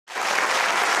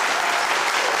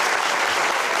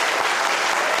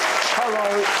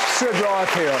Hello, Sid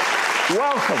Roth here.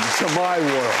 Welcome to my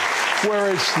world,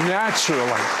 where it's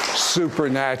naturally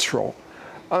supernatural.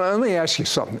 Let me ask you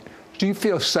something. Do you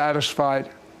feel satisfied?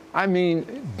 I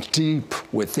mean, deep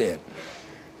within.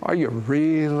 Are you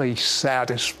really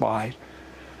satisfied?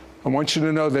 I want you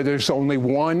to know that there's only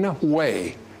one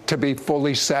way to be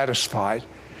fully satisfied.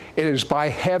 It is by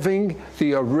having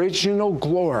the original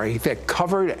glory that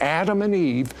covered Adam and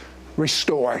Eve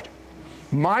restored.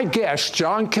 My guest,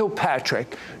 John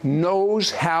Kilpatrick,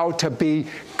 knows how to be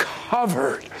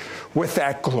covered with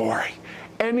that glory.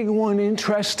 Anyone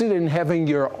interested in having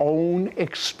your own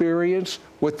experience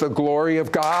with the glory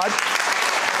of God?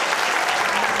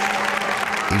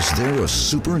 Is there a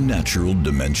supernatural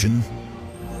dimension?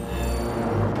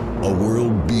 A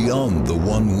world beyond the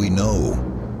one we know?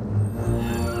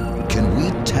 Can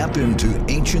we tap into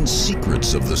ancient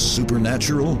secrets of the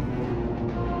supernatural?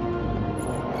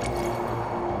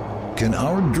 Can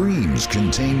our dreams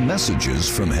contain messages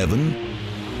from heaven?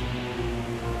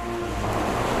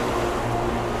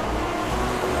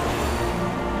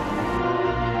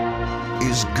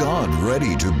 Is God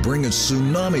ready to bring a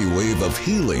tsunami wave of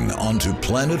healing onto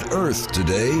planet Earth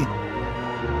today?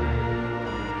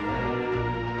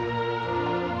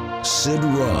 Sid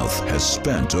Roth has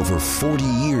spent over 40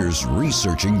 years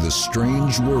researching the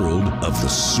strange world of the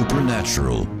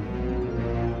supernatural.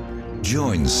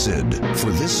 Join Sid for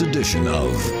this edition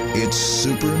of It's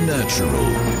Supernatural.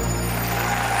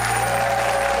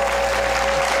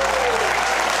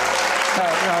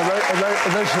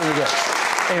 Listen to this.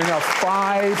 In a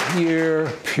 5-year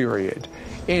period,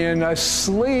 in a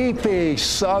sleepy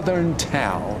southern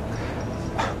town,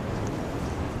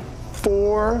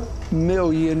 4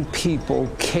 million people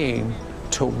came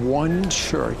to one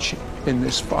church in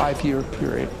this 5-year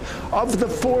period. Of the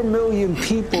 4 million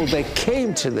people that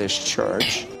came to this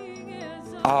church,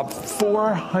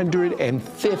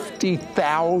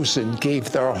 450,000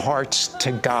 gave their hearts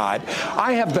to God.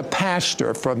 I have the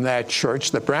pastor from that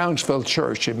church, the Brownsville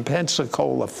Church in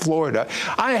Pensacola, Florida.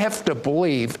 I have to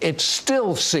believe it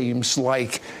still seems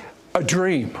like a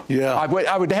dream. Yeah. I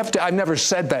would have to, I never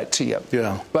said that to you.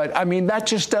 Yeah. But I mean, that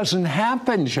just doesn't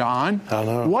happen, John. I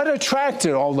know. What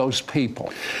attracted all those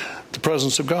people? The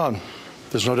presence of God.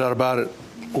 There's no doubt about it.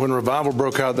 When revival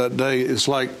broke out that day, it's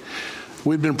like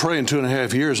we'd been praying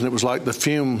 2.5 years, and it was like the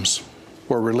fumes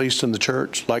were released in the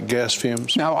church, like gas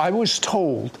fumes. Now, I was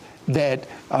told that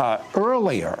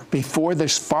earlier, before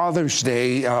this Father's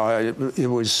Day, it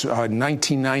was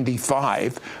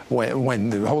 1995, when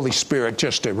the Holy Spirit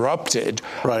just erupted.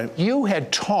 Right. You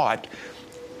had taught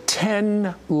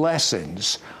 10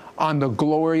 lessons on the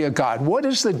glory of God. What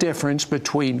is the difference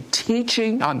between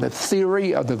teaching on the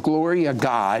theory of the glory of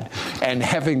God and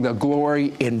having the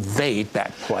glory invade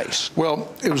that place?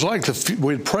 Well, it was like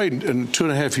we'd prayed in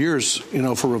 2.5 years,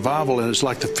 for revival, and it's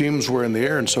like the fumes were in the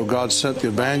air, and so God sent the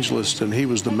evangelist, and he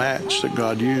was the match that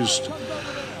God used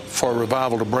for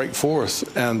revival to break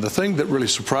forth. And the thing that really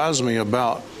surprised me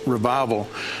about revival,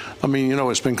 I mean,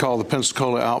 it's been called the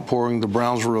Pensacola outpouring, the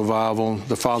Brownsville revival,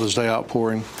 the Father's Day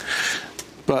outpouring.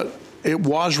 But it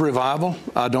was revival.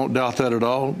 I don't doubt that at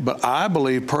all. But I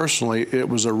believe personally it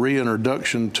was a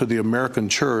reintroduction to the American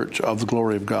church of the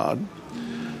glory of God.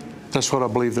 That's what I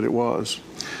believe that it was.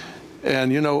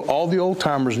 And, all the old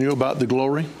timers knew about the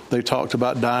glory. They talked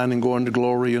about dying and going to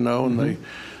glory, and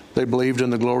they believed in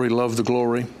the glory, loved the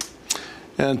glory.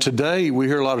 And today we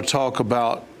hear a lot of talk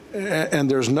about,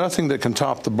 and there's nothing that can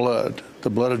top the blood. The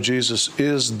blood of Jesus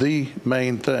is the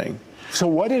main thing. So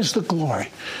what is the glory?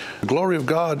 The glory of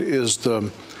God is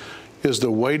the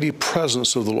weighty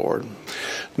presence of the Lord.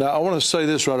 Now, I want to say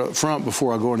this right up front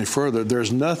before I go any further.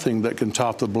 There's nothing that can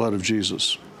top the blood of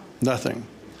Jesus. Nothing.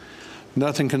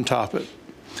 Nothing can top it.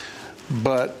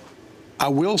 But I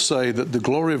will say that the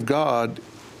glory of God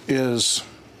is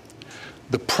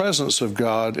the presence of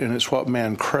God, and it's what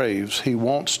man craves. He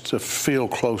wants to feel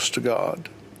close to God.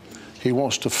 He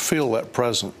wants to feel that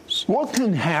presence. What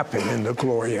can happen in the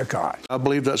glory of God? I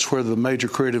believe that's where the major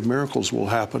creative miracles will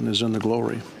happen, is in the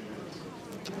glory.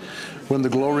 When the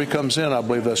glory comes in, I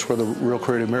believe that's where the real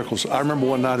creative miracles. I remember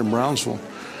one night in Brownsville,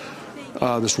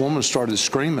 this woman started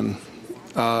screaming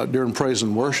during praise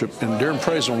and worship. And during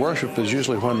praise and worship is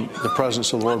usually when the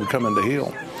presence of the Lord would come in to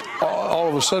heal. All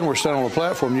of a sudden, we're standing on the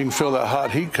platform. You can feel that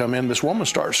hot heat come in. This woman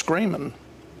starts screaming.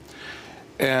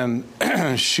 And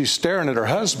she's staring at her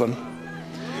husband,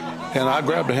 and I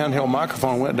grabbed a handheld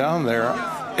microphone, went down there,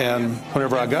 and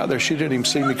whenever I got there, she didn't even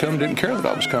see me come, didn't care that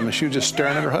I was coming. She was just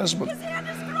staring at her husband.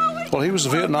 Well, he was a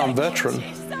Vietnam veteran,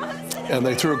 and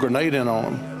they threw a grenade in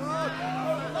on him.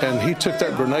 And he took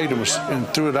that grenade and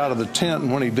threw it out of the tent,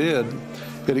 and when he did,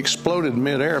 It exploded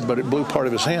midair, but it blew part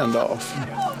of his hand off.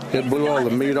 It blew all the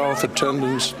meat off, the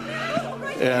tendons,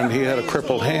 and he had a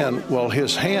crippled hand. Well,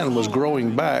 his hand was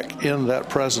growing back in that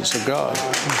presence of God.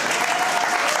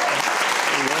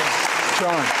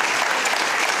 John,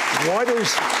 what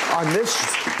is on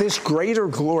this greater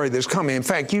glory that's coming? In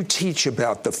fact, you teach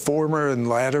about the former and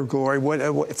latter glory.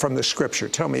 What from the Scripture?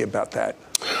 Tell me about that.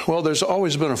 Well, there's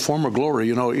always been a former glory.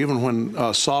 You know, even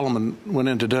when Solomon went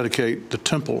in to dedicate the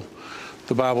temple,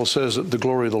 the Bible says that the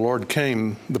glory of the Lord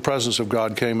came, the presence of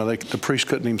God came, and the priest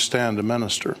couldn't even stand to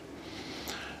minister.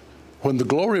 When the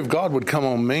glory of God would come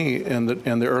on me in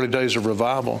the early days of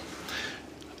revival,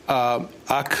 my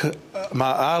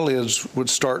eyelids would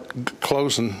start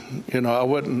closing. You know, I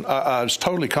was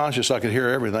totally conscious I could hear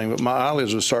everything, but my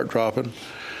eyelids would start dropping.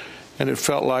 And it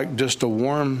felt like just a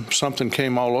warm something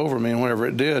came all over me. And whenever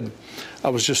it did, I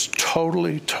was just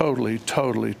totally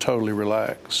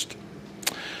relaxed.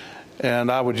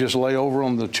 And I would just lay over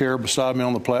on the chair beside me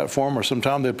on the platform, or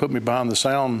sometimes they'd put me behind the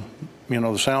sound, the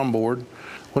soundboard.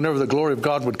 Whenever the glory of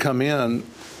God would come in,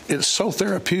 it's so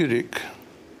therapeutic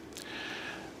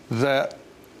that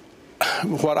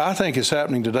what I think is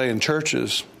happening today in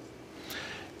churches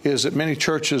is that many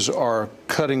churches are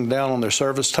cutting down on their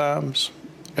service times,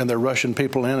 and they're rushing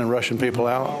people in and rushing people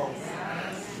out.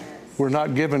 We're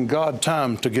not giving God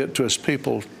time to get to His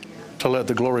people to let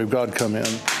the glory of God come in.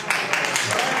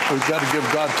 We've got to give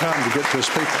God time to get to His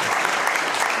people.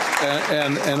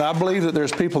 And I believe that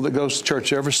there's people that goes to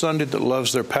church every Sunday that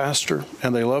loves their pastor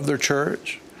and they love their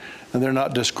church and they're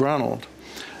not disgruntled.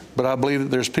 But I believe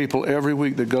that there's people every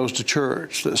week that goes to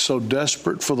church that's so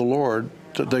desperate for the Lord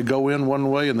that they go in one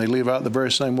way and they leave out the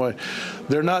very same way.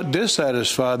 They're not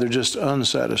dissatisfied, they're just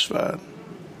unsatisfied.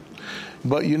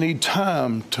 But you need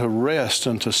time to rest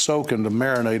and to soak and to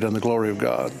marinate in the glory of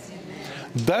God.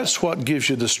 That's what gives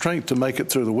you the strength to make it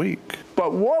through the week.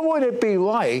 But what would it be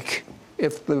like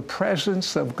if the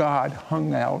presence of God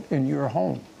hung out in your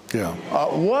home? Yeah.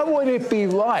 What would it be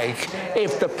like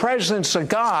if the presence of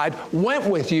God went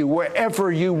with you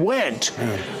wherever you went?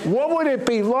 Yeah. What would it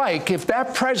be like if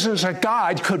that presence of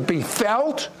God could be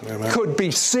felt, Amen. Could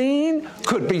be seen,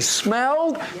 could be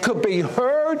smelled, could be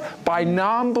heard by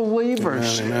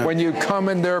non-believers Amen. When you come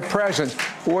in their presence?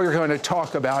 We're going to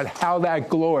talk about how that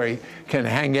glory can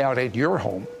hang out at your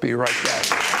home. Be right back.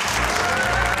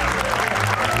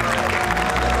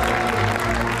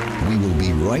 We will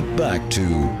be right back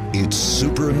to It's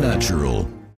Supernatural.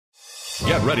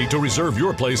 Get ready to reserve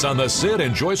your place on the Sid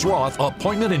and Joyce Roth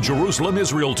Appointment in Jerusalem,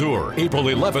 Israel Tour, April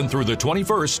 11th through the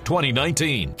 21st,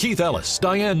 2019. Keith Ellis,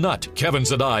 Diane Nutt, Kevin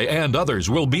Zadai, and others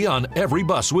will be on every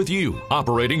bus with you,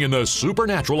 operating in the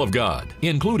supernatural of God.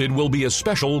 Included will be a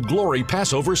special Glory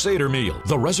Passover Seder meal.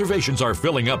 The reservations are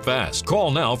filling up fast.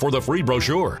 Call now for the free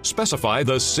brochure. Specify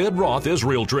the Sid Roth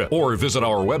Israel trip or visit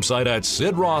our website at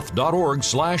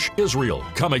sidroth.org/Israel.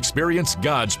 Come experience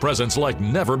God's presence like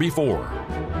never before.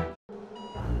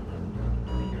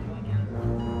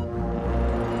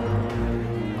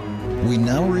 We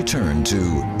now return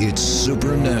to It's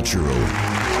Supernatural.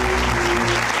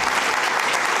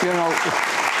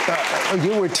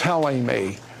 You were telling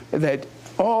me that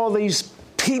all these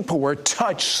people were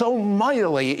touched so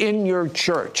mightily in your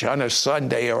church on a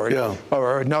Sunday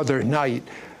or another night.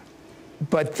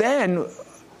 But then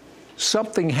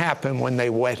something happened when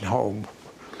they went home.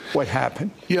 What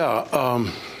happened? Yeah.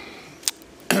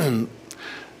 When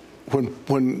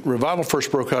revival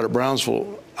first broke out at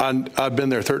Brownsville, I'd been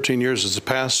there 13 years as a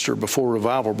pastor before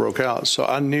revival broke out, so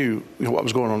I knew what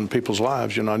was going on in people's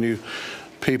lives. I knew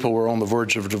people were on the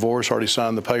verge of divorce, already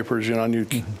signed the papers. I knew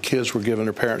kids were giving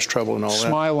their parents trouble and all that.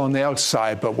 Smile on the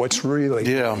outside, but what's really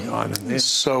going on in this?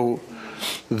 So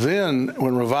then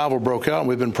when revival broke out, and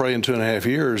we've been praying 2.5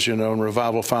 years, and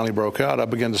revival finally broke out, I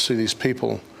began to see these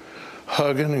people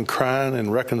hugging and crying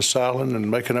and reconciling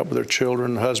and making up with their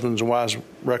children, husbands and wives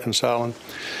reconciling.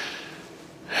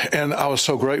 And I was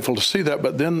so grateful to see that.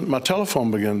 But then my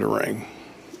telephone began to ring,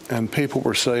 and people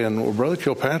were saying, well, Brother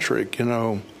Kilpatrick,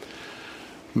 man,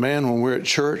 when we're at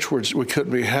church, we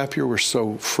couldn't be happier. We're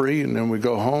so free. And then we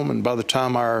go home, and by the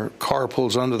time our car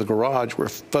pulls under the garage, we're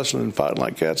fussing and fighting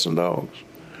like cats and dogs.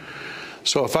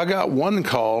 So if I got one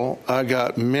call, I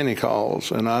got many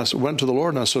calls. And I went to the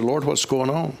Lord, and I said, Lord, what's going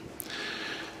on?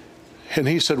 And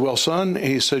he said, well, son,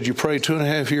 you prayed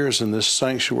 2.5 years in this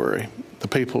sanctuary. The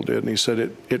people did. And he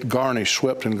said, it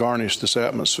swept and garnished this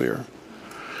atmosphere.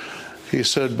 He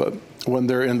said, but when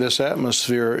they're in this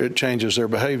atmosphere, it changes their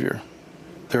behavior.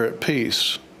 They're at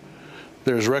peace.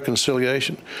 There's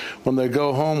reconciliation. When they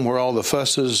go home where all the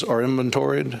fusses are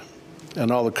inventoried and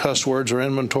all the cuss words are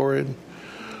inventoried,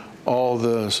 all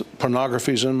the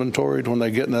pornography's inventoried. When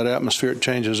they get in that atmosphere, it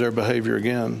changes their behavior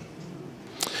again.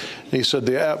 And he said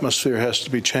the atmosphere has to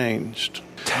be changed.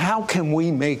 How can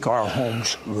we make our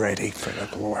homes ready for the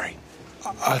glory?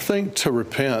 I think to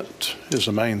repent is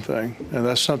the main thing, and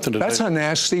that's something to That's a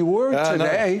nasty word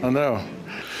today. I know.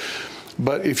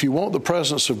 But if you want the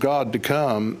presence of God to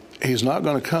come, he's not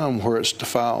going to come where it's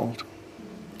defiled.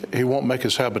 He won't make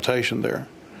his habitation there.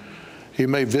 He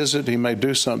may visit, he may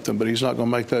do something, but he's not going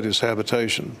to make that his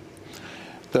habitation.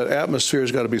 That atmosphere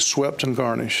has got to be swept and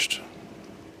garnished,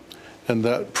 and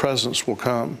that presence will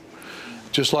come.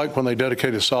 Just like when they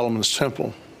dedicated Solomon's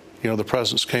temple, the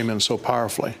presence came in so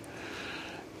powerfully.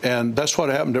 And that's what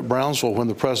happened at Brownsville when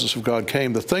the presence of God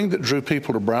came. The thing that drew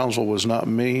people to Brownsville was not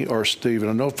me or Steve, and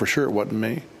I know for sure it wasn't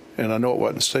me, and I know it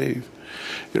wasn't Steve.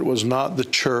 It was not the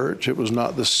church, it was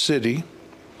not the city.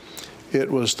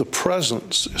 It was the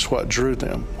presence is what drew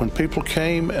them. When people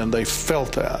came and they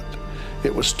felt that,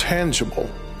 it was tangible.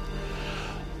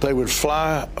 They would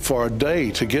fly for a day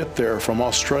to get there from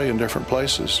Australia and different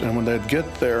places, and when they'd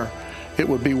get there, it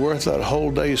would be worth that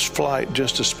whole day's flight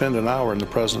just to spend an hour in the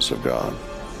presence of God.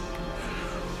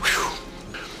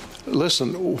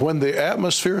 Listen, when the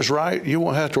atmosphere is right, you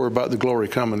won't have to worry about the glory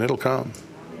coming. It'll come.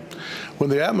 When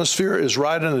the atmosphere is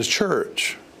right in the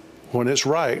church, when it's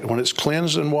right, when it's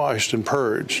cleansed and washed and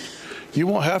purged, you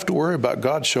won't have to worry about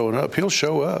God showing up. He'll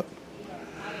show up.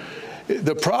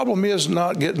 The problem is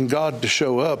not getting God to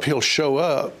show up. He'll show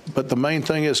up, but the main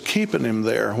thing is keeping him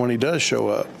there when he does show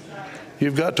up.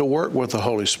 You've got to work with the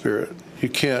Holy Spirit. You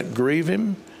can't grieve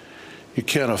him. You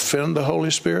can't offend the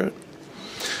Holy Spirit.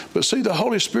 But see, the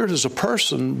Holy Spirit is a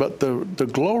person, but the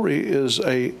glory is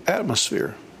an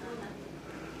atmosphere.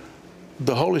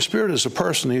 The Holy Spirit is a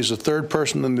person. He's the third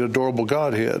person in the adorable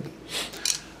Godhead.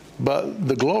 But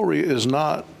the glory is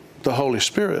not the Holy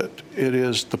Spirit. It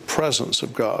is the presence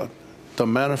of God, the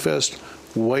manifest,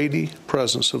 weighty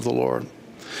presence of the Lord.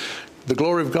 The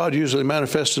glory of God usually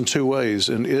manifests in two ways.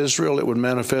 In Israel, it would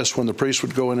manifest when the priest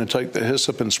would go in and take the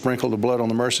hyssop and sprinkle the blood on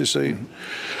the mercy seat.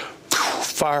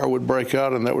 Fire would break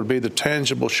out, and that would be the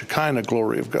tangible Shekinah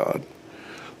glory of God.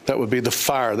 That would be the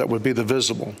fire. That would be the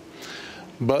visible.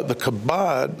 But the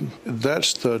kabod,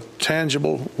 that's the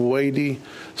tangible, weighty,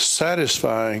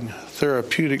 satisfying,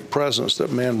 therapeutic presence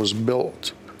that man was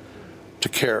built to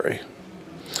carry.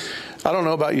 I don't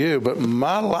know about you, but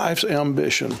my life's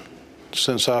ambition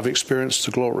since I've experienced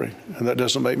the glory, and that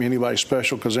doesn't make me anybody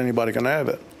special because anybody can have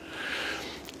it,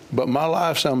 but my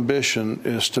life's ambition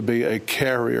is to be a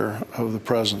carrier of the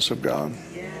presence of God.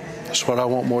 That's what I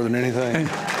want more than anything.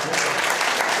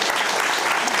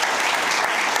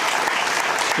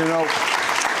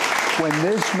 When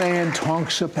this man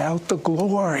talks about the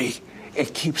glory,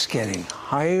 it keeps getting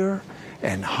higher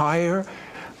and higher.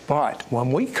 But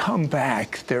when we come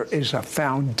back, there is a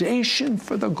foundation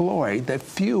for the glory that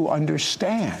few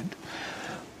understand.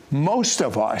 Most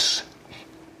of us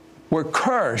were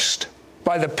cursed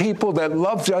by the people that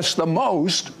loved us the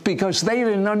most because they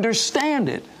didn't understand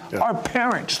it. Yeah. Our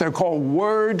parents, they're called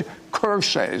word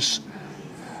curses.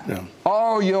 Yeah.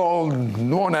 Oh, you'll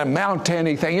want to amount to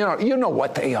anything. You know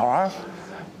what they are.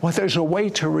 Well, there's a way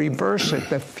to reverse it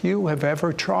that few have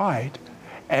ever tried.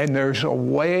 And there's a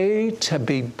way to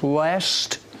be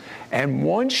blessed. And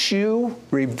once you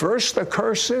reverse the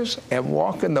curses and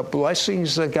walk in the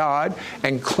blessings of God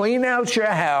and clean out your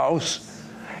house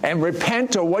and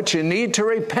repent of what you need to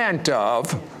repent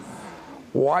of,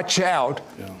 watch out.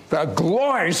 Yeah. The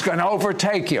glory's going to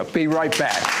overtake you. Be right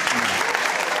back.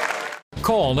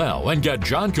 Call now and get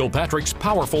John Kilpatrick's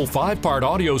powerful 5-part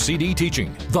audio CD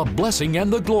teaching, The Blessing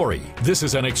and the Glory. This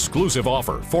is an exclusive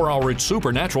offer for our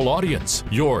Supernatural audience.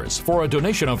 Yours for a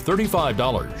donation of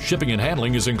 $35. Shipping and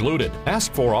handling is included.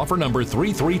 Ask for offer number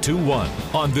 3321.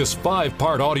 On this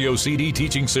 5-part audio CD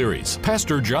teaching series,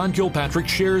 Pastor John Kilpatrick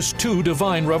shares 2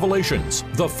 divine revelations.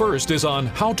 The first is on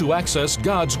how to access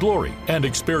God's glory and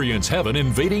experience heaven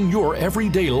invading your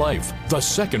everyday life. The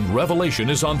second revelation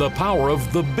is on the power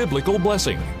of the biblical blessing.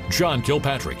 John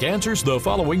Kilpatrick answers the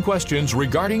following questions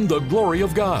regarding the glory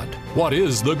of God. What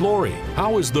is the glory?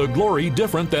 How is the glory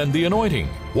different than the anointing?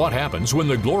 What happens when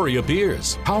the glory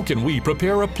appears? How can we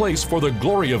prepare a place for the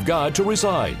glory of God to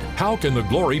reside? How can the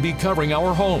glory be covering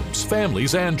our homes,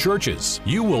 families, and churches?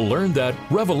 You will learn that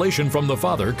revelation from the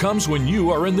Father comes when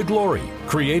you are in the glory.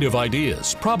 Creative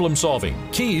ideas, problem solving,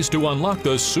 keys to unlock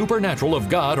the supernatural of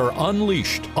God are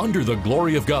unleashed. Under the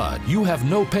glory of God, you have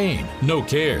no pain, no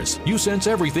cares. You sense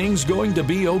everything's going to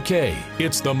be okay.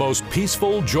 It's the most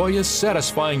peaceful, joyous,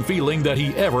 satisfying feeling that he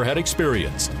ever had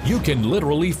experienced. You can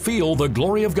literally feel the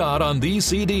glory glory of God on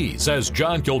these CDs as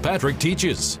John Kilpatrick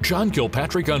teaches. John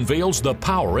Kilpatrick unveils the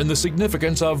power and the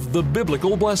significance of the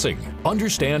biblical blessing.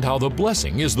 Understand how the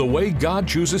blessing is the way God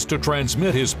chooses to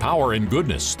transmit His power and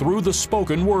goodness through the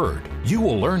spoken word. You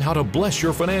will learn how to bless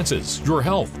your finances, your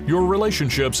health, your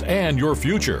relationships, and your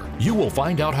future. You will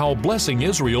find out how blessing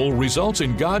Israel results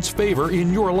in God's favor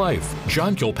in your life.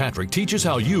 John Kilpatrick teaches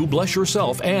how you bless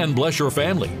yourself and bless your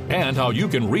family, and how you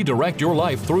can redirect your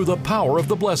life through the power of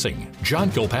the blessing.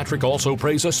 John Kilpatrick also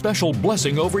prays a special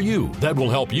blessing over you that will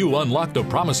help you unlock the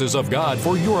promises of God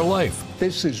for your life.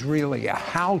 This is really a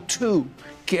how-to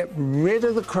get rid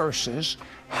of the curses,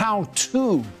 how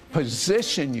to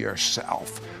position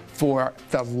yourself for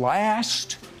the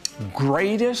last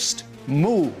greatest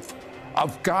move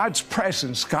of God's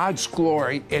presence, God's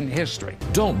glory in history.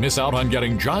 Don't miss out on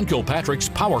getting John Kilpatrick's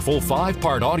powerful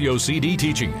 5-part audio CD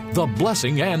teaching, The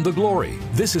Blessing and the Glory.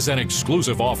 This is an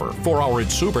exclusive offer for our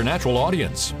It's Supernatural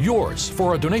audience. Yours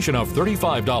for a donation of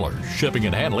 $35. Shipping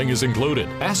and handling is included.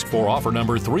 Ask for offer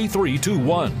number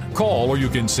 3321. Call or you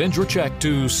can send your check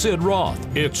to Sid Roth.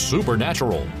 It's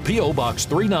Supernatural. P.O. Box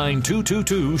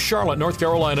 39222, Charlotte, North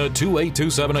Carolina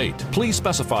 28278. Please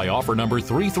specify offer number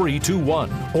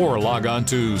 3321 or log on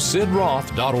to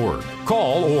sidroth.org.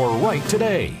 Call or write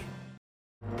today.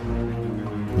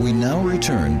 We now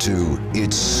return to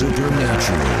It's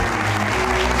Supernatural.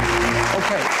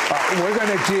 Okay, we're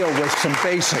going to deal with some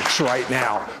basics right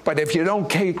now. But if you don't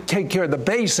take care of the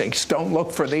basics, don't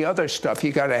look for the other stuff.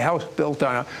 You got a house built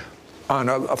on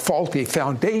a faulty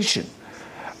foundation.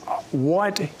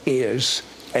 What is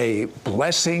a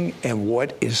blessing and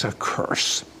what is a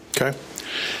curse? Okay.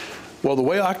 Well, the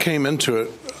way I came into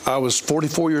it, I was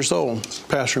 44 years old,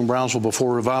 pastoring Brownsville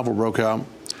before revival broke out,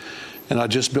 and I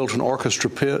just built an orchestra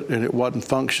pit, and it wasn't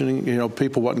functioning. You know,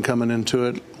 people wasn't coming into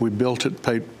it. We built it,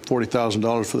 paid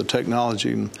 $40,000 for the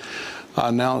technology, and I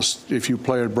announced, if you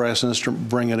play a brass instrument,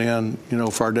 bring it in, you know,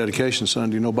 for our dedication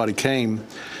Sunday. Nobody came.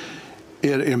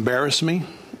 It embarrassed me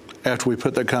after we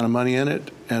put that kind of money in it,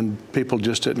 and people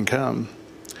just didn't come.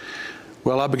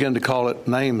 Well, I began to call it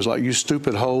names like, you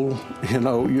stupid hole, you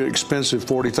know, you expensive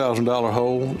 $40,000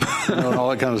 hole, you know, and all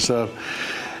that kind of stuff.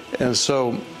 And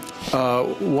so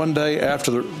one day after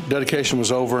the dedication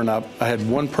was over, and I had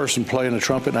one person playing the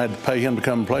trumpet, and I had to pay him to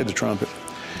come and play the trumpet.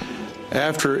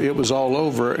 After it was all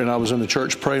over, and I was in the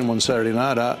church praying one Saturday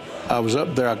night, I was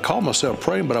up there, I called myself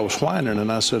praying, but I was whining,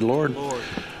 and I said, Lord,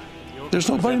 there's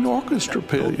nobody in the orchestra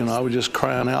pit. You know, I was just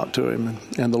crying out to him.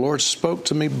 And the Lord spoke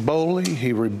to me boldly.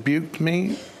 He rebuked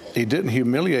me. He didn't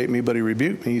humiliate me, but he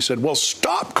rebuked me. He said, well,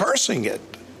 stop cursing it.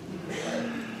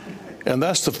 And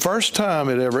that's the first time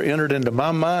it ever entered into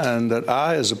my mind that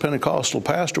I, as a Pentecostal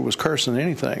pastor, was cursing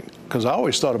anything. Because I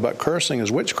always thought about cursing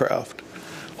as witchcraft,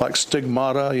 like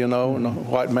stigmata, you know, and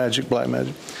white magic, black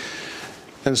magic.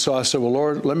 And so I said, well,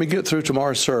 Lord, let me get through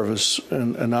tomorrow's service,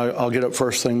 and I'll get up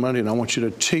first thing Monday, and I want you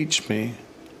to teach me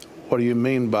what do you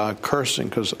mean by cursing,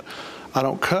 because I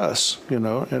don't cuss, you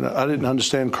know, and I didn't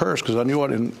understand curse because I knew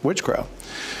it in witchcraft.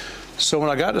 So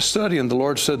when I got to studying, the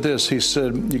Lord said this. He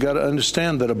said, you got to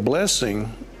understand that a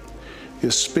blessing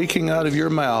is speaking out of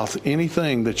your mouth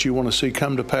anything that you want to see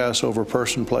come to pass over a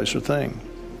person, place, or thing.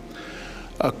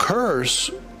 A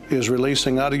curse is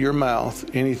releasing out of your mouth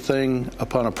anything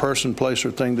upon a person, place,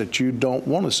 or thing that you don't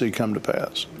want to see come to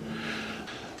pass.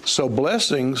 So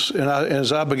blessings, and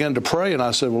as I began to pray, and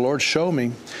I said, well, Lord, show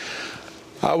me.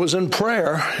 I was in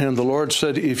prayer, and the Lord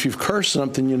said, if you've cursed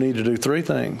something, you need to do 3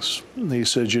 things. He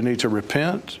said, you need to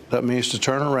repent. That means to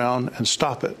turn around and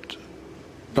stop it.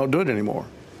 Don't do it anymore.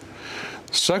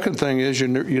 Second thing is you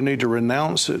need to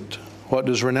renounce it. What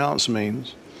does renounce mean?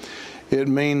 It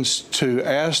means to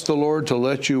ask the Lord to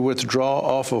let you withdraw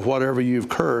off of whatever you've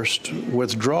cursed,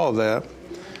 withdraw that,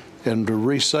 and to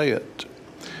re-say it.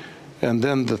 And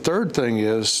then the third thing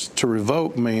is to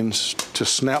revoke means to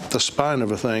snap the spine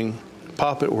of a thing,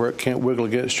 pop it where it can't wiggle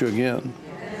against you again.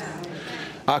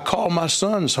 I called my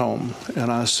sons home,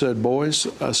 and I said, boys,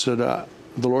 I said, the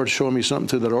Lord showed me something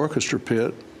through that orchestra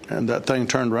pit, and that thing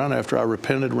turned around after I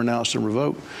repented, renounced, and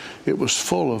revoked. It was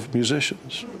full of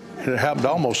musicians. It happened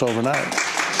almost overnight.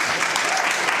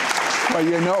 Well,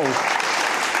 you know,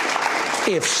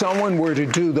 if someone were to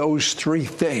do those 3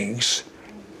 things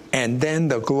and then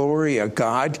the glory of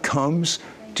God comes,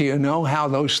 do you know how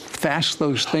fast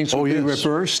those things will be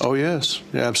reversed? Oh, yes.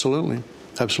 Yeah, absolutely.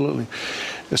 Absolutely.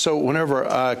 So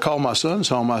whenever I called my sons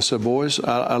home, I said, boys,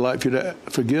 I'd like you to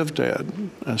forgive Dad.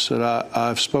 I said,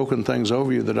 I've spoken things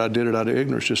over you that I did it out of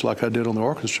ignorance, just like I did on the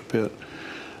orchestra pit.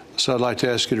 So I'd like to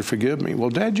ask you to forgive me. Well,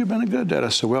 Dad, you've been a good dad. I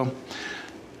said, well,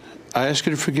 I ask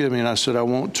you to forgive me, and I said, I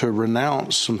want to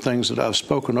renounce some things that I've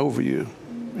spoken over you.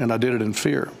 and I did it in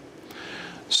fear.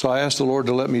 So I asked the Lord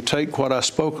to let me take what I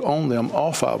spoke on them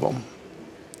off of them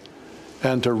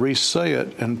and to re-say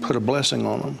it and put a blessing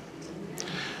on them.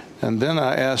 And then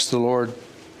I asked the Lord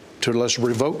to let's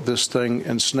revoke this thing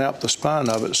and snap the spine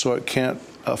of it so it can't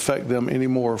affect them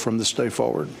anymore from this day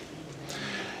forward.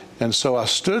 And so I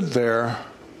stood there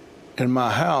in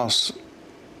my house,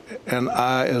 and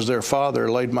I, as their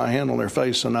father, laid my hand on their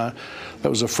face, and that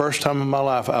was the first time in my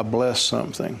life I blessed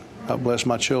something. I blessed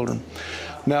my children.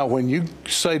 Now, when you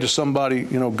say to somebody,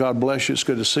 God bless you, it's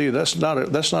good to see you, that's not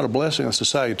a blessing, it's a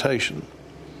salutation.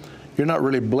 You're not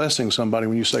really blessing somebody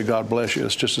when you say God bless you,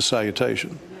 it's just a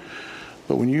salutation.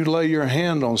 But when you lay your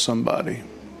hand on somebody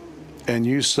and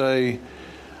you say,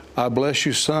 I bless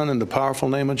you, son, in the powerful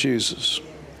name of Jesus,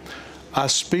 I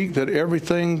speak that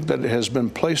everything that has been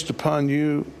placed upon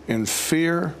you in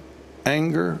fear,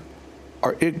 anger,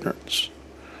 or ignorance,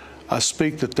 I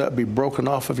speak that be broken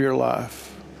off of your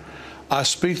life. I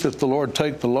speak that the Lord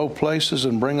take the low places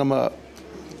and bring them up,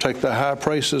 take the high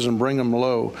places and bring them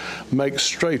low, make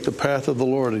straight the path of the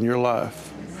Lord in your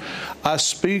life. I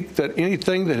speak that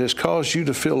anything that has caused you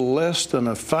to feel less than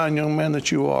a fine young man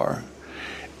that you are,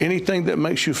 anything that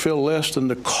makes you feel less than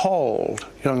the called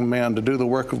young man to do the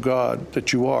work of God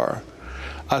that you are,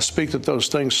 I speak that those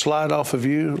things slide off of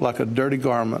you like a dirty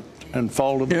garment and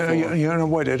fall to the floor. You know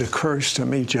what it occurs to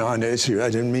me, John, is, I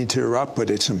didn't mean to interrupt, but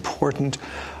it's important.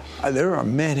 There are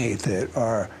many that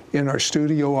are in our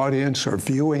studio audience or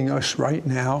viewing us right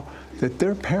now that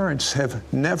their parents have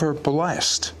never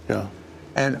blessed. Yeah.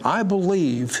 And I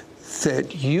believe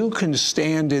that you can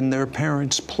stand in their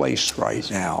parents' place right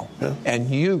now, and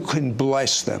you can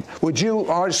bless them. Would you,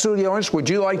 our studio audience, would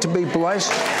you like to be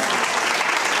blessed?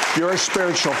 You're a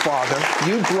spiritual father.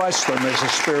 You bless them as a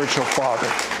spiritual father.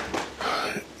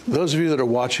 Those of you that are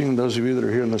watching, those of you that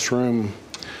are here in this room,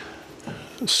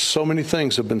 so many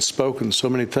things have been spoken. So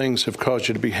many things have caused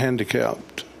you to be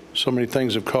handicapped. So many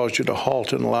things have caused you to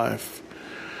halt in life.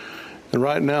 And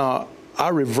right now, I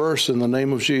reverse in the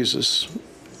name of Jesus,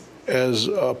 as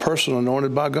a person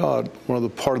anointed by God, one of the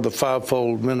part of the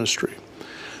fivefold ministry.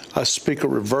 I speak a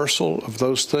reversal of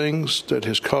those things that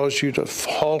has caused you to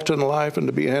halt in life and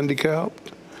to be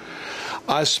handicapped.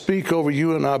 I speak over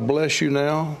you and I bless you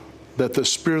now that the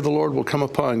Spirit of the Lord will come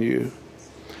upon you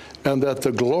and that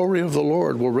the glory of the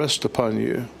Lord will rest upon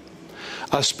you.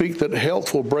 I speak that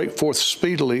health will break forth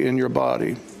speedily in your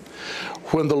body.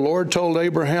 When the Lord told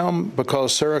Abraham,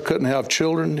 because Sarah couldn't have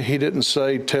children, he didn't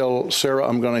say, tell Sarah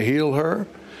I'm going to heal her.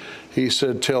 He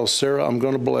said, tell Sarah I'm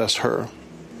going to bless her.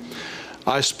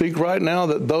 I speak right now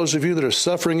that those of you that are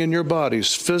suffering in your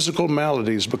bodies, physical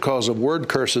maladies because of word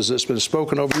curses that's been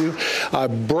spoken over you, I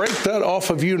break that off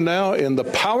of you now in the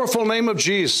powerful name of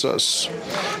Jesus.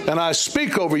 And I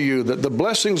speak over you that the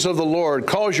blessings of the Lord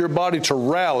cause your body to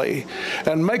rally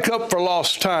and make up for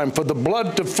lost time, for the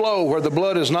blood to flow where the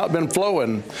blood has not been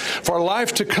flowing, for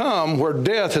life to come where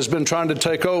death has been trying to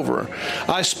take over.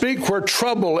 I speak where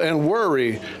trouble and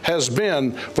worry has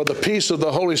been, for the peace of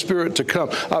the Holy Spirit to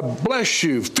come. I bless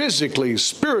you physically,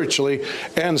 spiritually,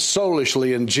 and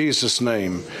soulishly in Jesus'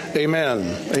 name. Amen.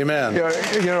 Amen.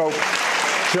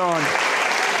 John,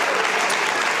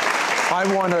 I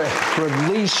want to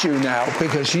release you now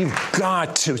because you've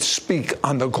got to speak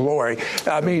on the glory.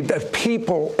 I mean, the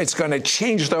people, it's going to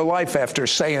change their life after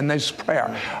saying this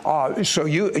prayer. So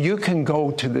you can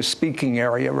go to the speaking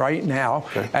area right now,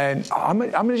 and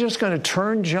I'm just going to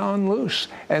turn John loose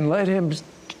and let him,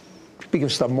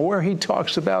 because the more he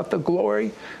talks about the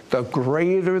glory, the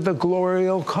greater the glory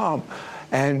will come.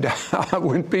 And I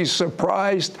wouldn't be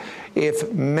surprised if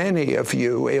many of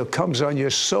you, it comes on you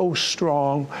so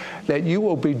strong that you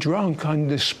will be drunk on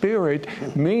the Spirit,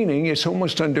 meaning it's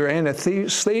almost under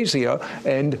anesthesia,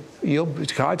 and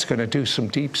God's going to do some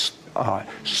deep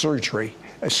surgery,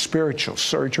 spiritual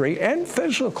surgery and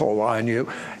physical on you.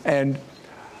 And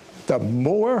the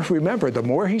more, remember, the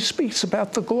more he speaks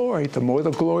about the glory, the more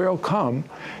the glory will come.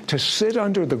 To sit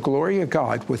under the glory of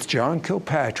God with John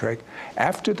Kilpatrick,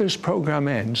 after this program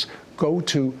ends, go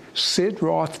to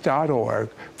sidroth.org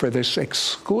for this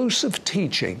exclusive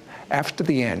teaching after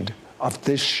the end of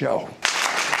this show.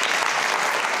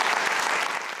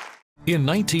 In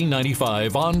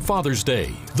 1995, on Father's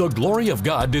Day, the glory of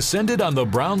God descended on the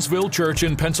Brownsville Church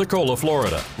in Pensacola,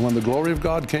 Florida. When the glory of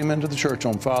God came into the church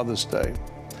on Father's Day,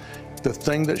 the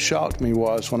thing that shocked me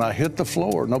was when I hit the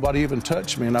floor, nobody even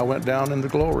touched me, and I went down into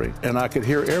glory. And I could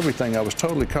hear everything. I was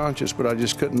totally conscious, but I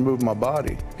just couldn't move my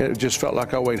body. It just felt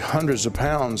like I weighed hundreds of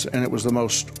pounds, and it was the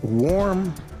most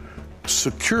warm,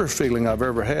 secure feeling I've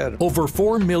ever had. Over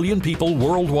 4 million people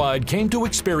worldwide came to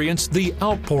experience the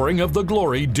outpouring of the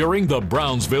glory during the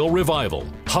Brownsville revival.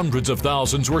 Hundreds of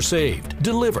thousands were saved,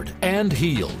 delivered, and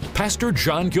healed. Pastor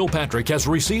John Kilpatrick has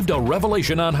received a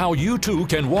revelation on how you too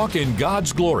can walk in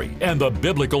God's glory and the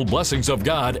biblical blessings of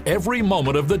God every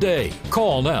moment of the day.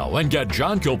 Call now and get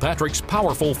John Kilpatrick's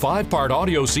powerful 5-part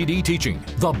audio CD teaching,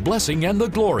 The Blessing and the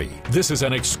Glory. This is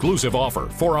an exclusive offer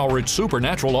for our It's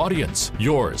Supernatural audience.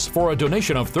 Yours for a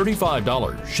donation of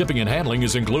 $35. Shipping and handling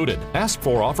is included. Ask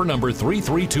for offer number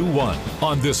 3321.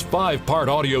 On this 5-part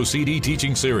audio CD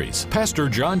teaching series, Pastor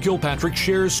John Kilpatrick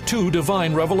shares 2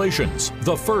 divine revelations.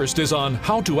 The first is on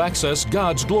how to access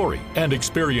God's glory and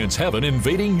experience heaven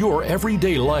invading your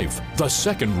everyday life. The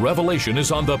second revelation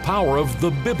is on the power of the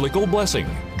biblical blessing.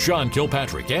 John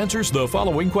Kilpatrick answers the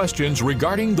following questions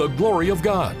regarding the glory of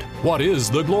God. What is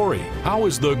the glory? How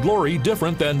is the glory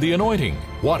different than the anointing?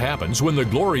 What happens when the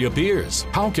glory appears?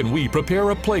 How can we prepare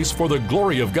a place for the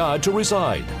glory of God to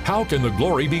reside? How can the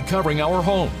glory be covering our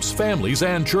homes, families,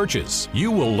 and churches? You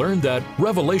will learn that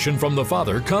revelation from the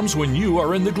Father comes when you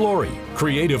are in the glory.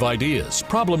 Creative ideas,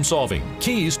 problem solving,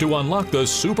 keys to unlock the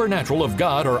supernatural of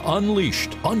God are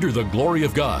unleashed. Under the glory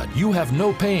of God, you have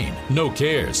no pain, no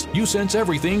cares. You sense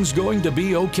everything's going to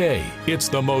be okay. It's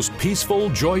the most peaceful,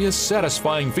 joyous,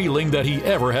 satisfying feeling that he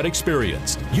ever had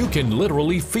experienced. You can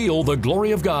literally feel the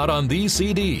glory of God on these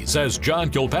CDs as John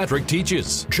Kilpatrick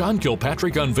teaches. John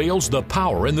Kilpatrick unveils the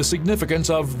power and the significance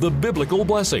of the biblical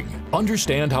blessing.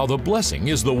 Understand how the blessing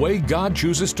is the way God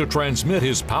chooses to transmit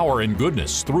His power and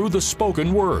goodness through the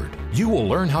spoken word. You will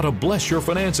learn how to bless your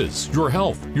finances, your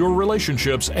health, your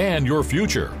relationships, and your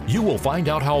future. You will find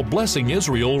out how blessing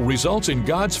Israel results in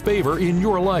God's favor in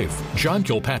your life. John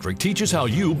Kilpatrick teaches how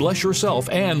you bless yourself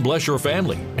and bless your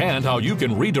family, and how you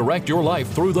can redirect your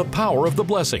life through the power of the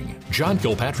blessing. John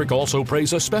Kilpatrick also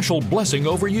prays a special blessing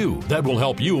over you that will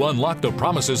help you unlock the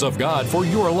promises of God for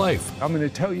your life. I'm going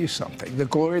to tell you something. The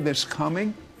glory that's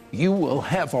coming, you will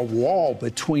have a wall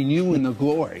between you and the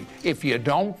glory if you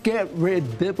don't get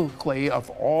rid biblically of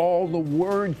all the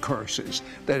word curses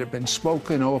that have been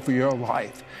spoken over your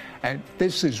life. And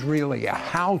this is really a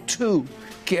how-to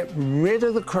get rid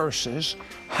of the curses,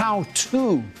 how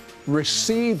to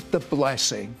receive the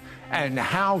blessing, and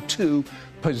how to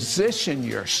position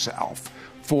yourself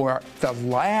for the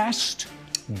last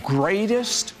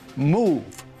greatest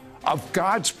move of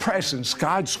God's presence,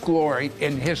 God's glory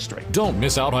in history. Don't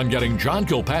miss out on getting John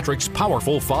Kilpatrick's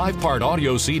powerful 5-part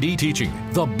audio CD teaching,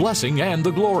 The Blessing and the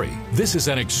Glory. This is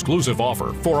an exclusive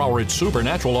offer for our It's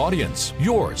Supernatural audience.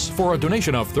 Yours for a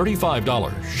donation of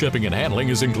 $35. Shipping and handling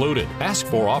is included. Ask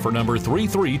for offer number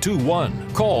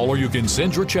 3321. Call or you can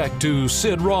send your check to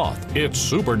Sid Roth. It's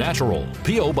Supernatural.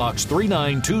 P.O. Box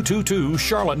 39222,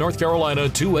 Charlotte, North Carolina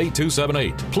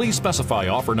 28278. Please specify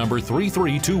offer number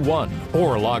 3321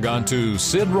 or log on to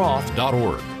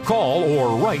sidroth.org. Call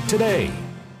or write today.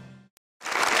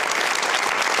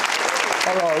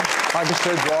 Hello, I'm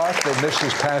Sid Roth, and this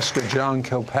is Pastor John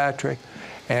Kilpatrick.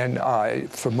 And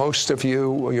for most of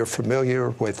you, you're familiar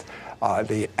with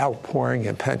the outpouring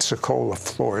in Pensacola,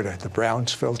 Florida, the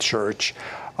Brownsville Church.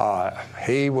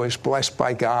 He was blessed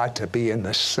by God to be in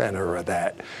the center of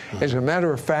that. As a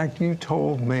matter of fact, you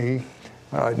told me,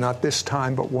 not this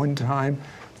time, but one time,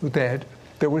 that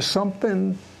there was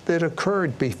something that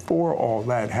occurred before all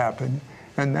that happened,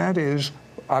 and that is,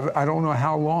 I don't know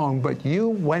how long, but you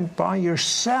went by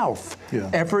yourself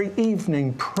every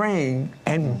evening praying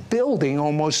and building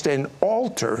almost an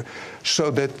altar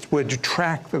so that would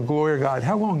attract the glory of God.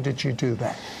 How long did you do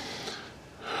that?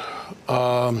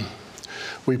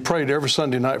 We prayed every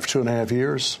Sunday night for 2.5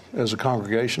 years as a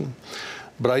congregation.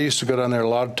 But I used to go down there a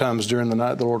lot of times during the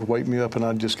night. The Lord would wake me up, and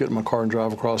I'd just get in my car and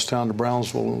drive across town to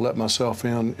Brownsville and let myself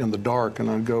in the dark, and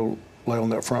I'd go lay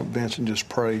on that front bench and just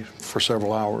pray for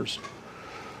several hours.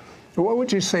 What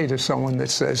would you say to someone that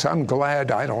says, I'm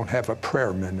glad I don't have a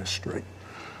prayer ministry?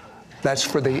 That's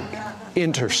for the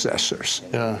intercessors.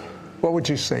 Yeah. What would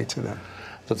you say to them?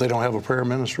 That they don't have a prayer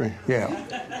ministry? Yeah.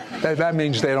 That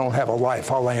means they don't have a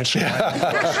life. I'll answer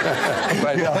that.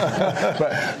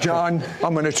 But John,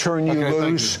 I'm going to turn you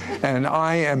loose, and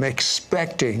I am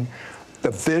expecting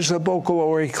the visible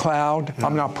glory cloud.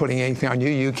 I'm not putting anything on you.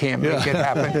 You can't make it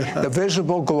happen. The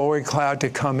visible glory cloud to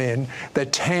come in, the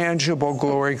tangible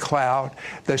glory cloud,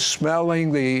 the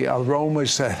smelling, the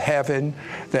aromas of heaven,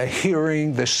 the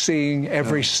hearing, the seeing,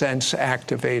 every sense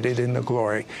activated in the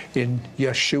glory. In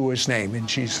Yeshua's name, in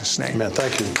Jesus' name. Amen.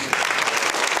 Thank you.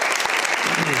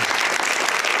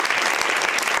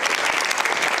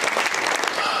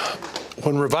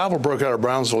 When revival broke out of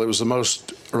Brownsville, it was the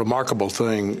most remarkable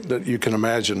thing that you can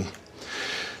imagine.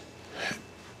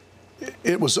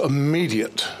 It was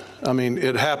immediate. I mean,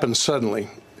 it happened suddenly.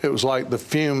 It was like the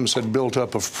fumes had built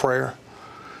up of prayer,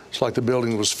 It's like the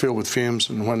building was filled with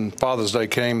fumes. And when Father's Day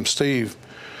came, Steve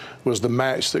was the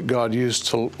match that God used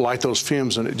to light those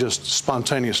fumes, and it just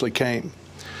spontaneously came.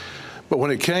 But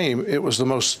when it came, it was the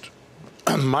most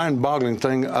mind-boggling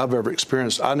thing I've ever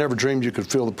experienced. I never dreamed you could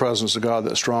feel the presence of God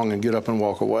that strong and get up and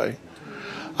walk away.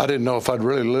 I didn't know if I'd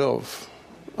really live.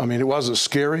 I mean, it wasn't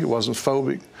scary, it wasn't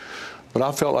phobic, but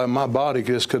I felt like my body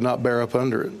just could not bear up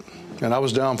under it. And I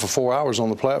was down for 4 hours on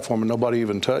the platform and nobody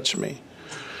even touched me.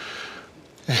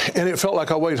 And it felt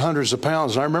like I weighed hundreds of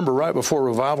pounds. And I remember right before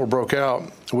revival broke out,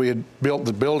 we had built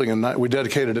the building and we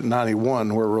dedicated it in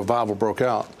 91 where revival broke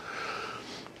out.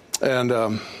 And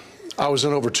I was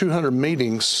in over 200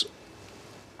 meetings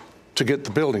to get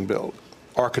the building built,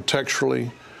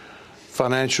 architecturally,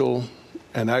 financial,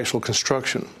 and actual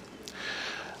construction.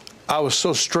 I was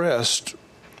so stressed,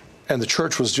 and the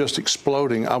church was just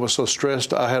exploding. I was so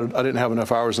stressed, I didn't have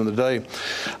enough hours in the day.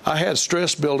 I had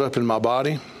stress build up in my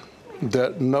body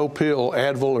that no pill,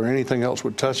 Advil, or anything else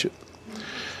would touch it.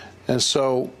 And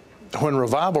so when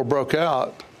revival broke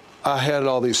out, I had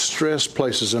all these stress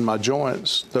places in my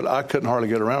joints that I couldn't hardly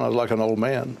get around. I was like an old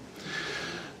man.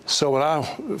 So when I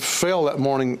fell that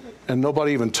morning and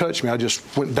nobody even touched me, I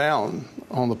just went down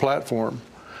on the platform.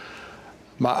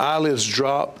 My eyelids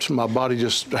dropped. My body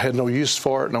just had no use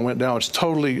for it, and I went down. It's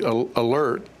totally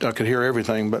alert. I could hear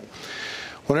everything. But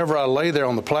whenever I lay there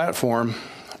on the platform,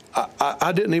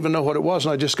 I didn't even know what it was,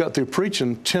 and I just got through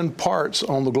preaching 10 parts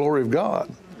on the glory of God.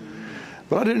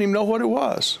 But I didn't even know what it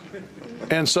was.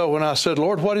 And so when I said,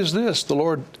 Lord, what is this? The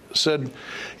Lord said,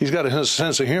 he's got a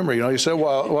sense of humor. You know, he said,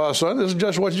 well, son, this is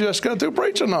just what you just got through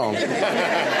preaching on.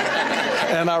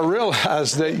 And I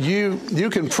realized that you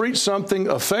can preach something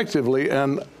effectively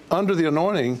and under the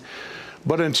anointing,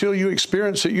 but until you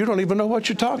experience it, you don't even know what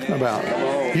you're talking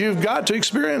about. You've got to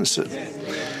experience it.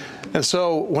 And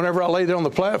so whenever I lay there on the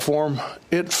platform,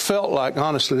 it felt like,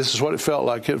 honestly, this is what it felt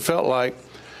like. It felt like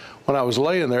when I was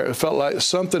laying there, it felt like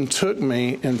something took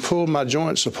me and pulled my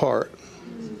joints apart.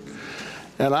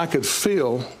 And I could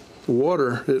feel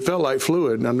water. It felt like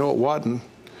fluid, and I know it wasn't.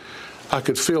 I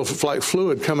could feel like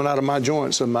fluid coming out of my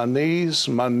joints and my knees,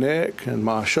 my neck, and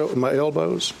my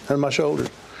elbows, and my shoulders.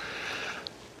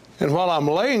 And while I'm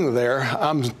laying there,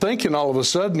 I'm thinking all of a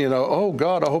sudden, you know, oh,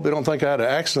 God, I hope they don't think I had an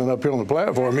accident up here on the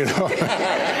platform, you know.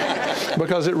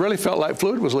 Because it really felt like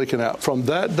fluid was leaking out. From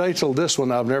that day till this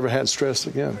one, I've never had stress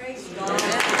again.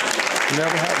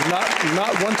 Never had,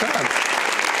 not one time.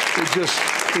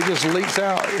 It just leaked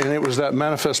out, and it was that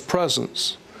manifest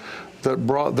presence that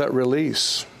brought that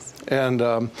release.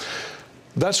 And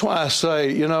that's why I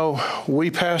say, you know,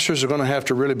 we pastors are going to have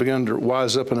to really begin to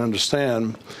wise up and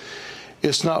understand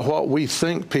it's not what we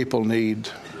think people need.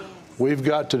 We've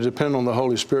got to depend on the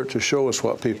Holy Spirit to show us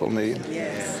what people need.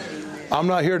 Yes. I'm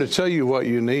not here to tell you what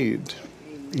you need.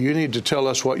 You need to tell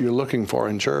us what you're looking for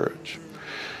in church.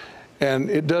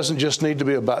 And it doesn't just need to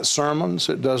be about sermons.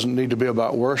 It doesn't need to be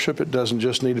about worship. It doesn't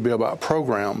just need to be about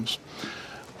programs.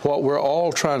 What we're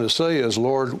all trying to say is,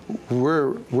 Lord,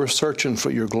 we're searching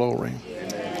for your glory.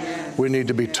 We need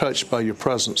to be touched by your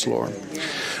presence, Lord.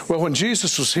 Well, when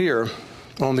Jesus was here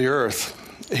on the earth,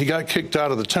 he got kicked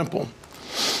out of the temple.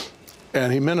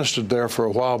 And he ministered there for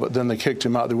a while, but then they kicked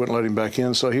him out. They wouldn't let him back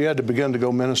in. So he had to begin to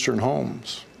go minister in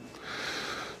homes.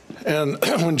 And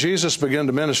when Jesus began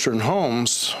to minister in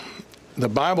homes, the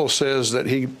Bible says that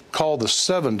he called the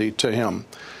 70 to him.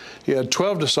 He had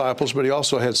 12 disciples, but he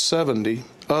also had 70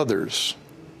 others.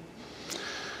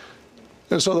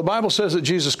 And so the Bible says that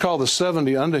Jesus called the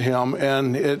 70 unto him,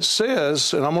 and it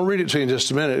says, and I'm going to read it to you in just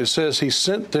a minute, it says he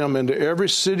sent them into every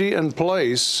city and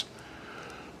place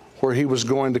where he was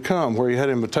going to come, where he had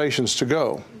invitations to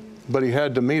go. But he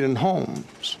had to meet in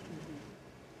homes.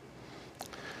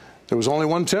 There was only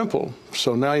one temple,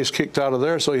 so now he's kicked out of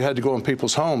there, so he had to go in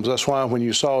people's homes. That's why when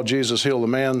you saw Jesus heal the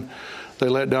man they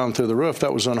let down through the roof,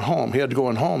 that was in a home. He had to go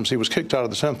in homes. He was kicked out of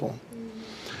the temple.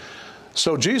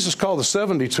 So Jesus called the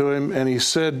 70 to him, and he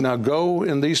said, now go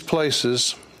in these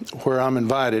places where I'm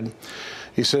invited.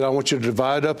 He said, I want you to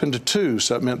divide up into two,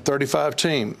 so that meant 35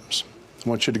 teams. I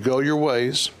want you to go your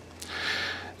ways.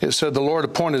 It said the Lord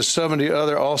appointed 70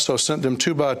 other, also sent them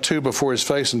 2 by 2 before his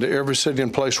face into every city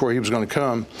and place where he was going to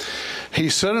come. He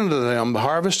said unto them, the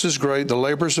harvest is great, the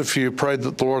laborers are few. Pray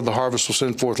that the Lord of the harvest will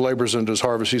send forth laborers into his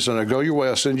harvest. He said, now go your way,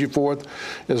 I'll send you forth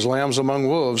as lambs among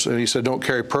wolves. And he said, don't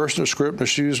carry purse, nor scrip, nor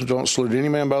shoes, and don't salute any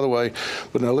man by the way.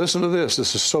 But now listen to this.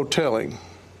 This is so telling.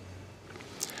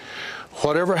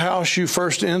 Whatever house you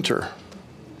first enter,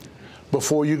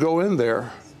 before you go in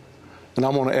there, and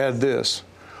I'm going to add this,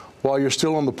 while you're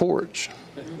still on the porch,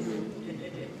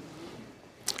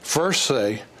 first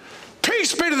say,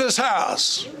 peace be to this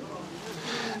house.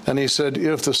 And he said,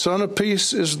 if the Son of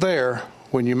Peace is there,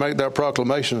 when you make that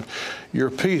proclamation, your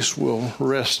peace will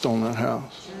rest on that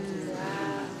house.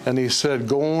 And he said,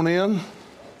 go on in.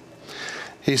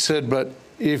 He said, but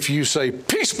if you say,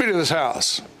 peace be to this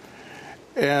house,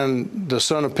 and the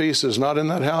Son of Peace is not in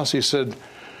that house, he said,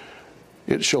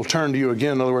 it shall turn to you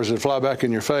again. In other words, it'll fly back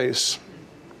in your face.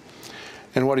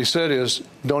 And what he said is,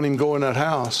 don't even go in that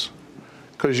house,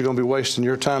 because you're going to be wasting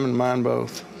your time and mine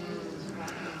both.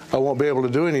 I won't be able to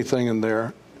do anything in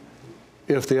there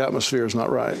if the atmosphere is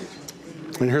not right.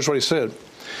 And here's what he said.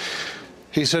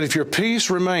 He said, if your peace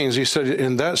remains, he said,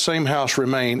 in that same house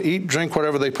remain, eat, drink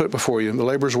whatever they put before you. The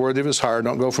labor is worthy of his hire.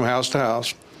 Don't go from house to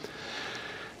house.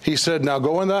 He said, now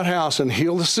go in that house and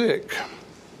heal the sick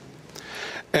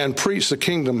and preach the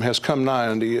kingdom has come nigh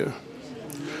unto you.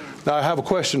 Now, I have a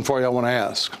question for you I want to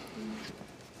ask.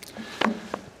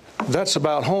 That's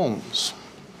about homes.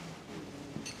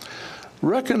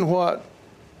 Reckon what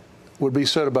would be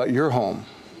said about your home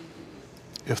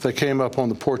if they came up on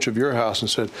the porch of your house and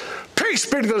said, peace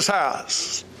be to this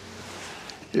house.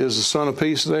 Is the Son of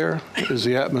Peace there? Is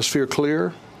the atmosphere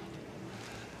clear?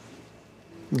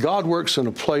 God works in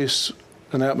a place,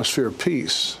 an atmosphere of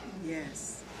peace.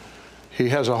 Yes. He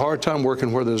has a hard time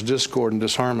working where there's discord and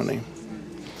disharmony.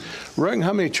 Reckon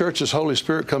how many churches Holy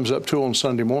Spirit comes up to on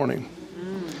Sunday morning,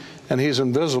 and he's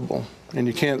invisible, and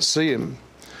you can't see him.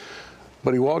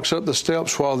 But he walks up the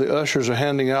steps while the ushers are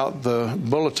handing out the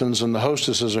bulletins and the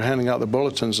hostesses are handing out the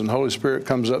bulletins, and the Holy Spirit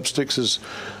comes up, sticks his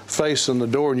face in the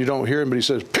door, and you don't hear him, but he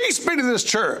says, peace be to this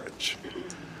church.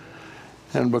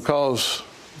 And because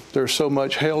there's so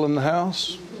much hell in the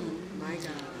house,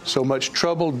 so much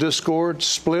trouble, discord,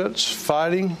 splits,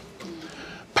 fighting,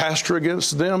 pastor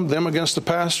against them, them against the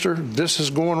pastor, this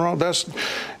is going wrong,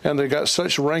 and they got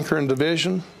such rancor and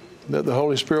division that the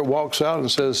Holy Spirit walks out and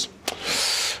says,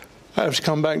 I have to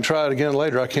come back and try it again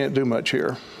later. I can't do much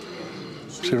here.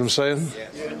 See what I'm saying?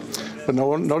 But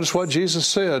notice what Jesus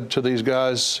said to these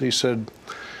guys. He said,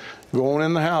 go on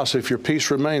in the house. If your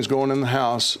peace remains, go on in the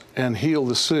house and heal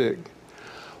the sick.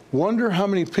 Wonder how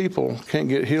many people can't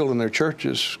get healed in their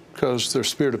churches because their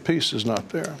spirit of peace is not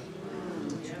there.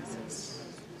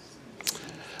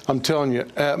 I'm telling you,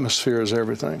 atmosphere is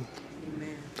everything.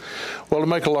 Well, to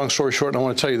make a long story short, and I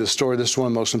want to tell you this story. This is one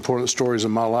of the most important stories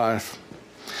in my life.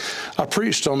 I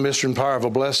preached on Mystery and Power of a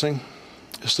Blessing.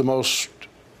 It's the most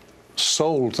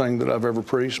sold thing that I've ever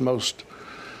preached, most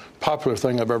popular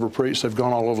thing I've ever preached. They've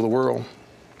gone all over the world.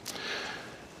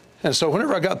 And so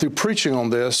whenever I got through preaching on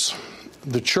this,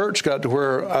 the church got to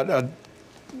where I'd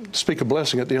speak a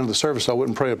blessing at the end of the service. I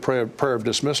wouldn't pray a prayer of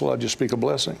dismissal. I'd just speak a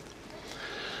blessing.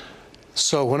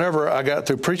 So whenever I got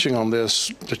through preaching on this,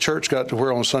 the church got to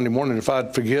where on Sunday morning, if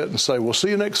I'd forget and say, well, see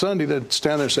you next Sunday, they'd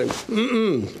stand there and say,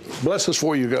 bless us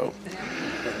before you go.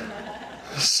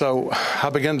 So I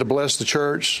began to bless the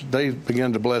church. They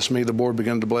began to bless me. The board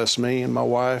began to bless me and my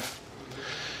wife.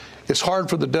 It's hard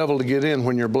for the devil to get in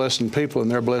when you're blessing people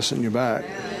and they're blessing you back.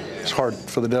 It's hard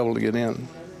for the devil to get in.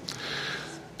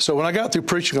 So when I got through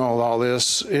preaching on all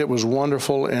this, it was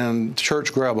wonderful, and the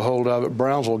church grabbed a hold of it.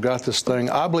 Brownsville got this thing.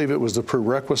 I believe it was the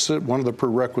prerequisite, one of the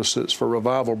prerequisites for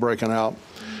revival breaking out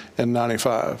in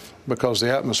 95, because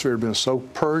the atmosphere had been so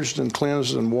purged and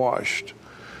cleansed and washed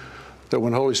that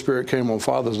when the Holy Spirit came on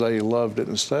Father's Day, he loved it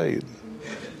and stayed.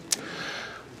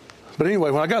 But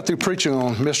anyway, when I got through preaching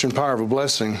on Mystery and Power of a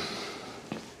Blessing,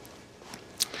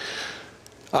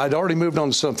 I'd already moved on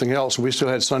to something else. We still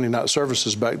had Sunday night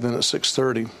services back then at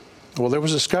 6:30. Well, there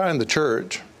was this guy in the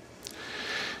church.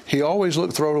 He always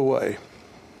looked thrown away.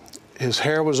 His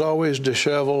hair was always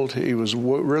disheveled. He was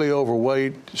really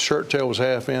overweight. His shirt tail was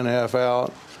half in, half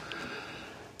out.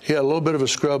 He had a little bit of a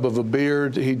scrub of a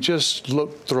beard. He just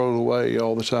looked thrown away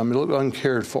all the time. He looked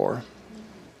uncared for.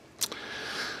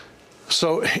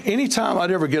 So anytime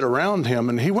I'd ever get around him,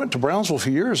 and he went to Brownsville for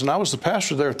years, and I was the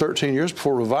pastor there 13 years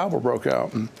before revival broke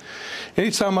out. And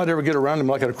anytime I'd ever get around him,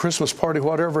 like at a Christmas party,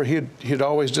 whatever, he'd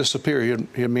always disappear.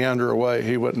 He'd meander away.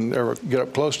 He wouldn't ever get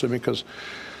up close to me, because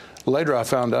later I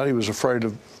found out he was afraid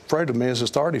of me as a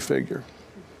authority figure.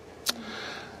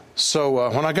 So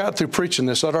when I got through preaching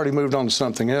this, I'd already moved on to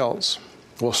something else.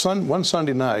 Well, one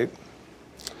Sunday night,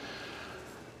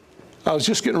 I was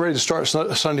just getting ready to start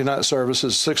Sunday night service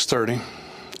at 6:30,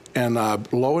 and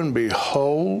lo and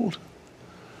behold,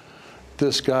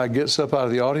 this guy gets up out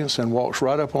of the audience and walks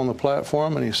right up on the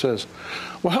platform, and he says,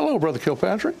 well, hello, Brother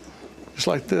Kilpatrick. Just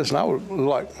like this. And I was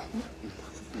like,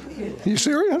 are you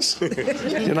serious?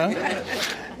 You know?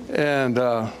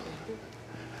 And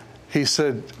he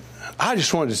said, I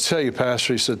just wanted to tell you,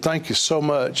 Pastor, he said, thank you so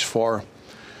much for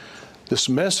this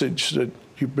message that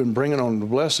you've been bringing on the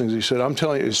blessings. He said, I'm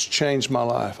telling you, it's changed my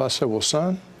life. I said, well,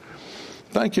 son,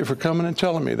 thank you for coming and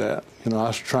telling me that. You know, I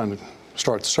was trying to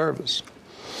start the service.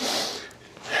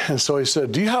 And so he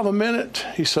said, do you have a minute?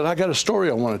 He said, I got a story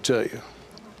I want to tell you.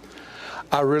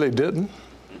 I really didn't,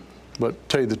 but to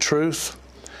tell you the truth,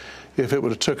 if it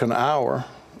would have took an hour,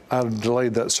 I'd have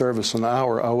delayed that service an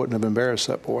hour. I wouldn't have embarrassed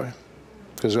that boy,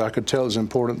 because I could tell it was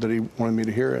important that he wanted me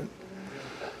to hear it.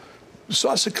 So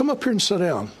I said, come up here and sit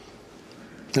down.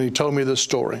 And he told me this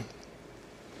story.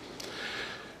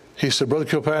 He said, Brother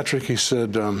Kilpatrick, he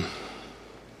said,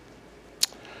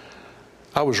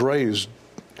 I was raised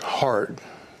hard,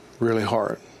 really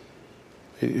hard.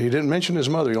 He didn't mention his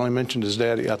mother. He only mentioned his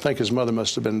daddy. I think his mother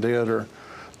must have been dead or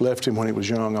left him when he was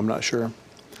young. I'm not sure.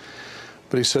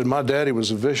 But he said, my daddy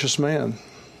was a vicious man.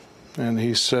 And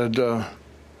he said,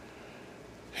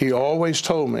 he always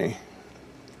told me,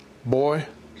 boy,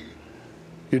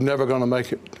 you're never going to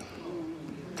make it.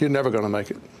 You're never going to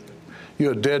make it.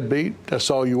 You're a deadbeat.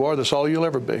 That's all you are. That's all you'll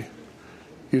ever be.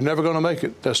 You're never going to make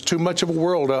it. That's too much of a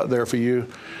world out there for you.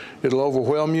 It'll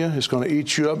overwhelm you. It's going to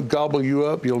eat you up, gobble you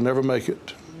up. You'll never make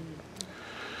it.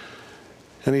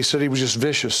 And he said he was just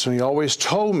vicious. And he always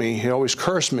told me, he always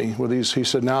cursed me with these. He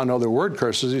said, now I know they're word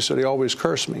curses. He said he always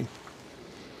cursed me.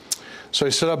 So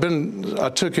he said, I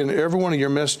took in every one of your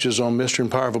messages on Mystery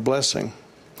and Power of a Blessing.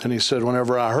 And he said,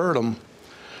 whenever I heard them,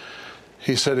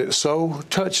 he said, it so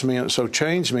touched me and it so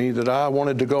changed me that I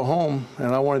wanted to go home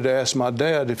and I wanted to ask my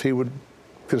dad if he would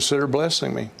consider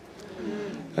blessing me.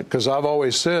 Because I've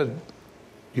always said,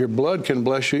 your blood can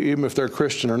bless you, even if they're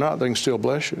Christian or not, they can still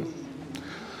bless you.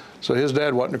 So his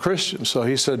dad wasn't a Christian. So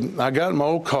he said, I got in my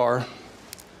old car,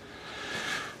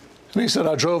 and he said,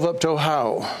 I drove up to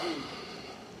Ohio.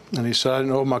 And he said, I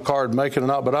didn't know if my car would make it or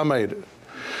not, but I made it.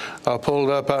 I pulled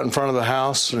up out in front of the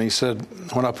house, and he said,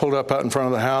 when I pulled up out in front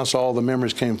of the house, all the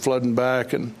memories came flooding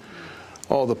back, and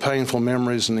all the painful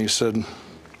memories. And he said,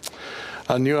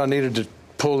 I knew I needed to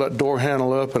pull that door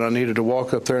handle up, and I needed to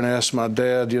walk up there and ask my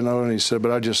dad, you know. And he said,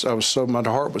 but I was so, my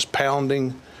heart was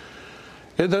pounding.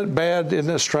 Isn't that bad? Isn't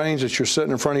that strange that you're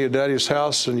sitting in front of your daddy's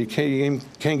house and you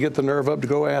can't get the nerve up to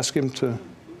go ask him to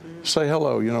say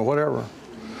hello, you know, whatever.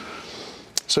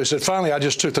 So he said, finally, I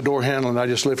just took the door handle and I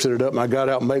just lifted it up and I got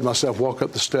out and made myself walk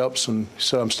up the steps. And he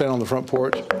said, I'm standing on the front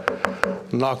porch,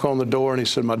 knock on the door. And he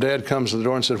said, my dad comes to the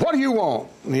door and said, what do you want?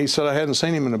 And he said, I hadn't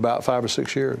seen him in about 5 or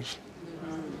 6 years.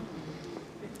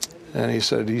 And he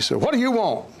said, what do you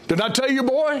want? Didn't I tell you,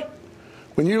 boy?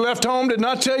 When you left home, didn't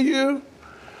I tell you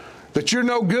that you're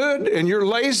no good and you're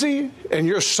lazy and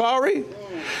you're sorry?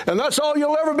 And that's all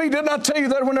you'll ever be. Didn't I tell you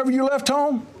that whenever you left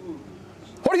home?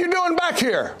 What are you doing back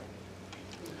here?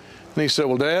 And he said,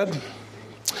 well, Dad,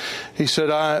 he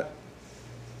said,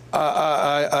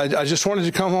 I just wanted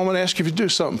to come home and ask you if you'd do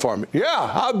something for me. Yeah,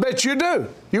 I bet you do.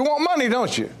 You want money,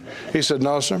 don't you? He said,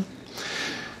 no, sir.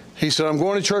 He said, I'm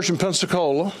going to church in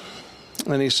Pensacola.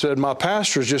 And he said, my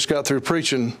pastor's just got through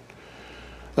preaching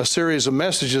a series of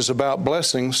messages about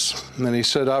blessings. And he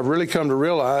said, I've really come to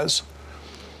realize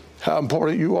how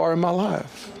important you are in my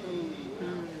life.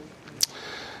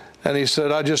 And he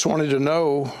said, I just wanted to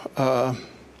know,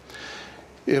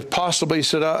 if possibly, he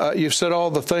said, you've said all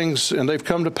the things and they've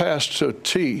come to pass to a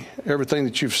T. Everything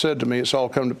that you've said to me, it's all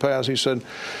come to pass. He said,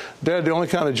 Dad, the only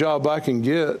kind of job I can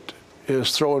get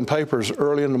is throwing papers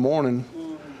early in the morning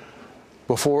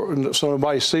before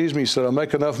somebody sees me. He said, I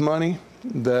make enough money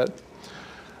that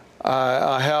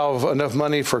I have enough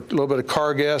money for a little bit of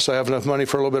car gas. I have enough money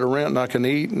for a little bit of rent and I can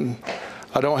eat. And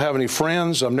I don't have any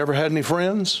friends. I've never had any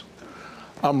friends.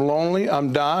 I'm lonely.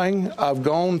 I'm dying. I've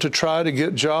gone to try to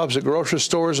get jobs at grocery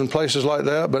stores and places like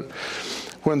that. But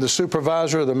when the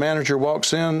supervisor or the manager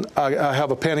walks in, I have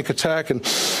a panic attack and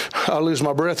I lose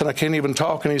my breath and I can't even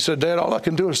talk. And he said, Dad, all I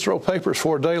can do is throw papers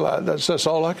for daylight. That's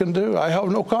all I can do. I have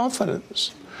no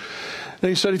confidence. And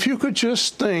he said, if you could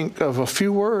just think of a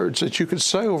few words that you could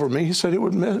say over me, he said, it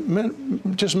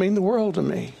would just mean the world to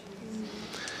me.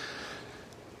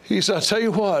 He said, I'll tell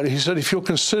you what, he said, if you'll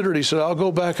consider it, he said, I'll go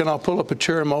back and I'll pull up a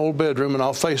chair in my old bedroom and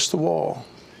I'll face the wall.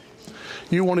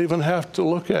 You won't even have to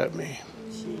look at me.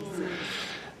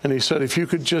 And he said, if you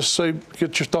could just say,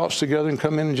 get your thoughts together and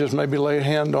come in and just maybe lay a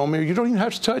hand on me. You don't even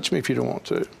have to touch me if you don't want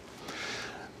to.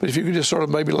 But if you could just sort of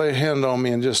maybe lay a hand on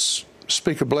me and just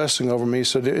speak a blessing over me, he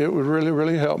said, it would really,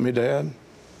 really help me, Dad.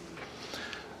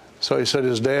 So he said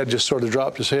his dad just sort of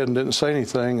dropped his head and didn't say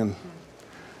anything. And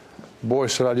the boy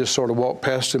said, I just sort of walked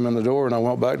past him in the door and I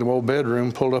went back to my old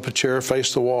bedroom, pulled up a chair,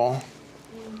 faced the wall.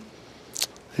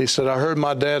 He said, I heard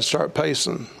my dad start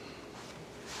pacing.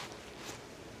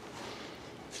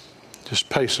 Just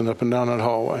pacing up and down that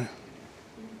hallway.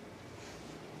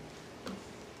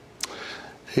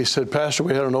 He said, Pastor,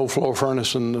 we had an old floor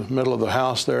furnace in the middle of the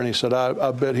house there, and he said,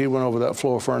 I bet he went over that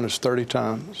floor furnace 30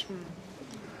 times,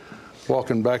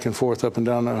 walking back and forth up and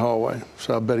down that hallway.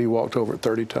 So I bet he walked over it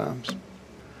 30 times.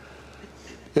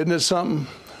 Isn't it something?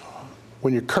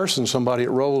 When you're cursing somebody, it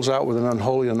rolls out with an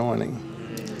unholy anointing.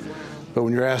 But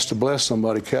when you're asked to bless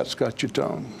somebody, cat's got your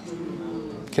tongue.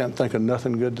 Can't think of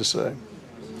nothing good to say.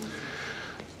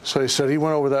 So he said he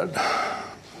went over that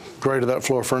grate of that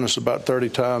floor furnace about 30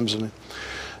 times, and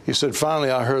he said, finally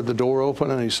I heard the door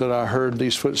open, and he said, I heard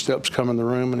these footsteps come in the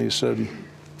room, and he said,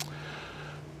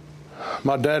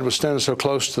 my dad was standing so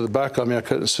close to the back of me I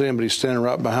couldn't see him, but he's standing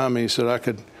right behind me. He said, I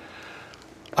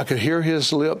could hear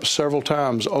his lips several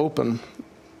times open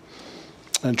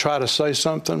and try to say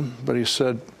something, but he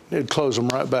said he'd close them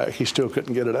right back. He still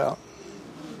couldn't get it out.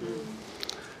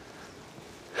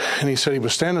 And he said he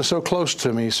was standing so close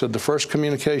to me. He said the first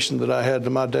communication that I had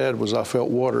to my dad was I felt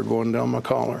water going down my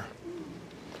collar.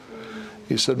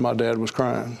 He said my dad was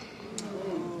crying.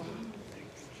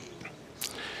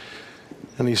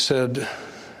 And he said,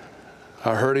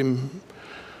 I heard him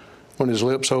when his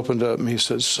lips opened up, and he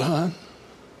said, son,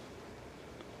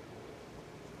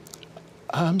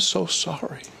 I'm so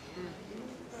sorry.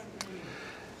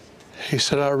 He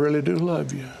said, I really do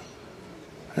love you,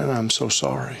 and I'm so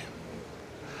sorry.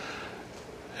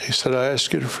 He said, I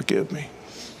ask you to forgive me.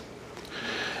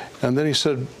 And then he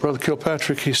said, Brother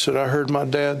Kilpatrick, he said, I heard my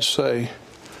dad say,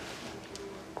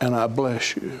 and I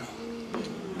bless you.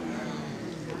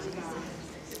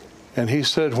 And he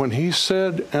said, when he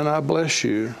said, and I bless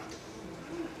you,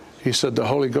 he said, the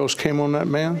Holy Ghost came on that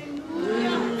man,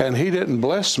 and he didn't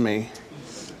bless me.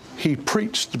 He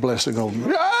preached the blessing over me.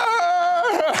 You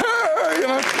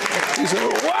know, he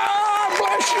said, wow,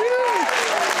 bless you.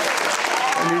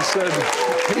 And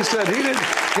he said he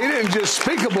didn't just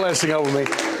speak a blessing over me.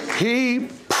 He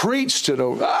preached it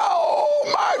over. Oh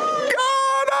my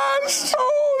God, son,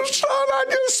 I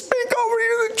just speak over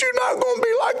you that you're not going to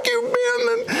be like you've been,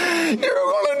 and you're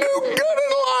going to do good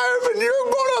in life, and you're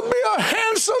going to be a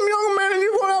handsome young man, and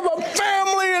you're going to have a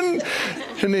family.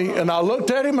 And I looked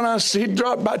at him, and he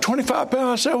dropped about 25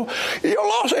 pounds. I said,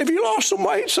 well, have you lost some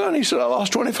weight, son? He said, I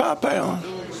lost 25 pounds.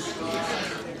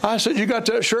 I said, you got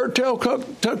that shirt tail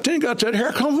tucked in, got that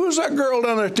hair comb? Who's that girl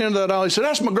down there at the end of that aisle? He said,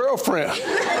 that's my girlfriend.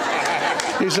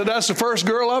 He said, that's the first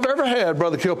girl I've ever had,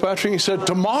 Brother Kilpatrick. He said,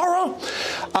 tomorrow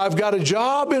I've got a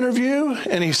job interview.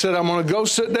 And he said, I'm going to go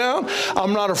sit down.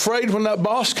 I'm not afraid when that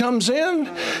boss comes in.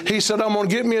 He said, I'm going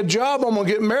to get me a job. I'm going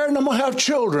to get married, and I'm going to have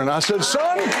children. I said,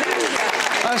 son,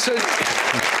 I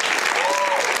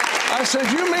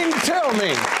said, you mean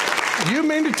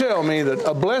to tell me that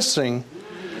a blessing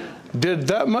did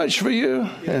that much for you?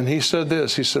 And he said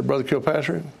this. He said, Brother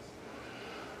Kilpatrick,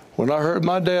 when I heard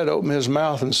my dad open his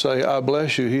mouth and say, I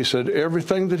bless you, he said,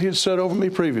 everything that he had said over me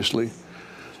previously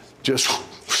just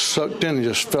sucked in and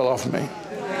just fell off of me.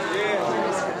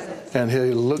 And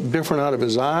he looked different out of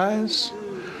his eyes.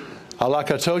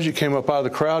 Like I told you, came up out of the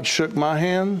crowd, shook my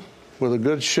hand with a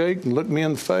good shake, and looked me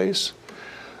in the face.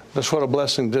 That's what a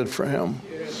blessing did for him.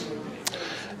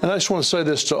 And I just want to say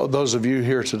this to those of you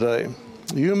here today.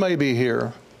 You may be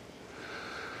here,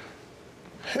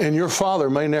 and your father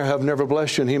may have never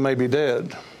blessed you, and he may be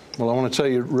dead. Well, I want to tell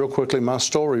you real quickly my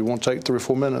story. It won't take 3 or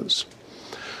 4 minutes.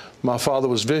 My father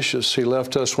was vicious. He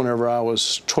left us whenever I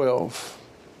was 12.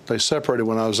 They separated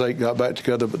when I was 8, got back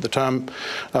together. But the time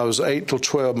I was 8 till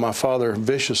 12, my father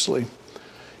viciously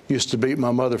used to beat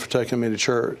my mother for taking me to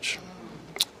church.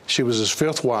 She was his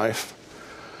 5th wife,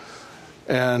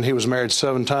 and he was married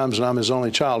 7 times, and I'm his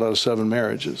only child out of 7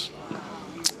 marriages.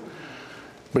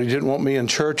 But he didn't want me in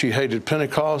church. He hated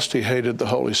Pentecost. He hated the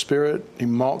Holy Spirit. He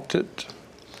mocked it.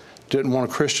 Didn't want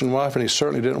a Christian wife, and he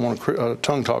certainly didn't want a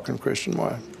tongue-talking Christian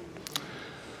wife.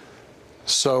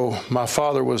 So my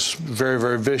father was very,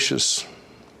 very vicious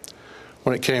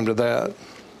when it came to that.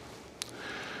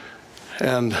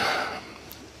 And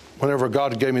whenever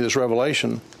God gave me this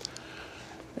revelation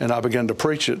and I began to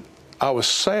preach it, I was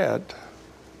sad,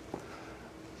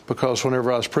 because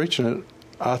whenever I was preaching it,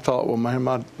 I thought, well, man,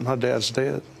 my dad's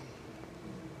dead.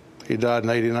 He died in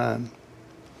 89.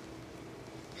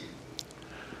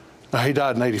 He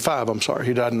died in 85, I'm sorry.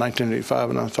 He died in 1985,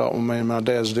 and I thought, well, man, my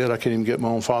dad's dead. I can't even get my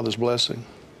own father's blessing.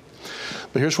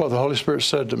 But here's what the Holy Spirit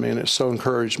said to me, and it so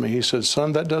encouraged me. He said,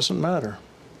 son, that doesn't matter.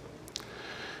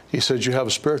 He said, you have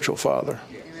a spiritual father,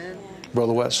 Amen.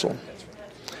 Brother Wetzel.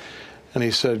 And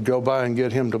he said, go by and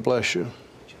get him to bless you.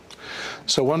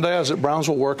 So one day I was at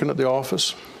Brownsville working at the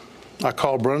office. I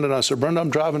called Brenda, and I said, Brenda, I'm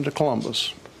driving to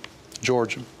Columbus,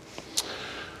 Georgia.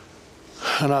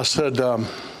 And I said, I'm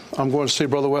going to see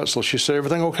Brother Wetzel. She said,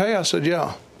 everything okay? I said,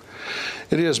 yeah.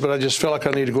 It is, but I just felt like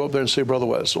I need to go up there and see Brother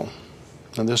Wetzel.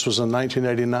 And this was in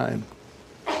 1989.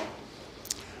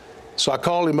 So I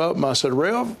called him up and I said,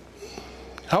 Rev,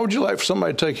 how would you like for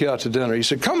somebody to take you out to dinner? He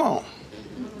said, come on.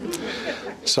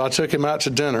 So I took him out to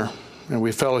dinner, and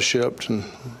we fellowshipped. And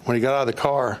when he got out of the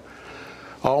car,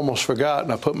 I almost forgot,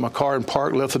 and I put my car in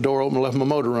park, left the door open, left my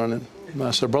motor running. And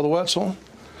I said, Brother Wetzel,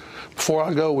 before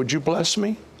I go, would you bless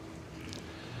me?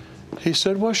 He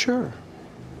said, well, sure.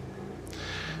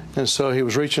 And so he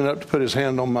was reaching up to put his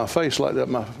hand on my face like that,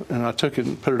 and I took it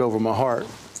and put it over my heart.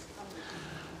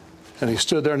 And he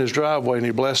stood there in his driveway, and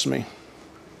he blessed me.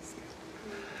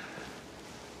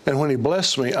 And when he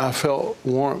blessed me, I felt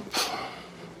warmth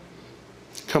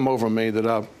come over me that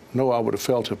I know I would have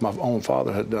felt if my own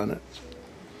father had done it.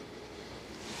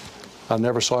 I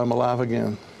never saw him alive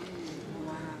again.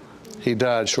 He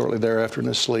died shortly thereafter in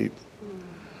his sleep.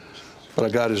 But I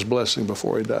got his blessing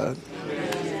before he died.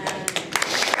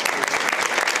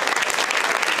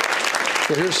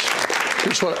 So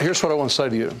here's what I want to say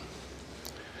to you.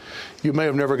 You may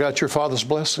have never got your father's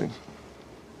blessing.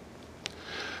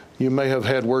 You may have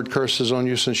had word curses on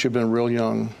you since you've been real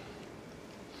young.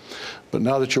 But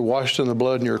now that you're washed in the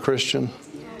blood and you're a Christian,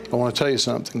 I want to tell you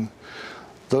something.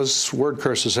 Those word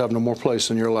curses have no more place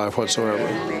in your life whatsoever.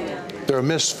 They're a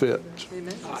misfit.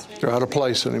 They're out of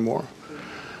place anymore.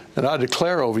 And I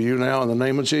declare over you now in the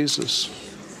name of Jesus,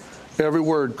 every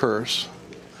word curse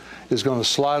is going to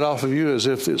slide off of you as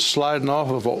if it's sliding off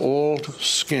of an oiled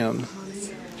skin.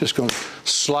 Just going to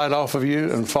slide off of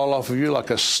you and fall off of you like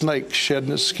a snake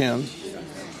shedding its skin.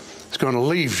 It's going to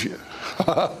leave you.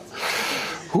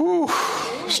 Whew.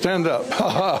 Stand up.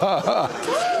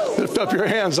 Lift up your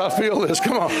hands. I feel this.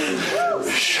 Come on.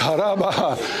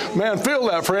 Man, feel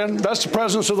that, friend. That's the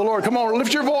presence of the Lord. Come on,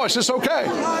 lift your voice. It's okay.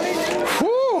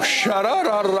 Whew.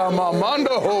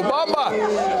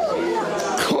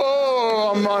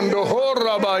 Mando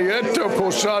horabayete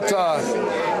kusata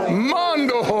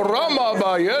mando horama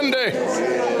bayende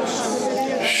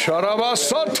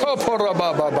sharabasata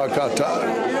porababakata.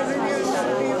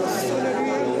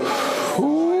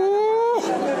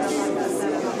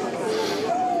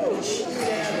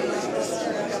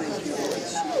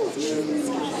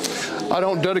 I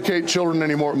don't dedicate children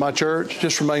anymore at my church.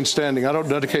 Just remain standing. I don't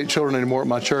dedicate children anymore at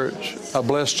my church. I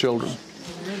bless children.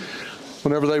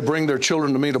 Whenever they bring their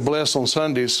children to me to bless on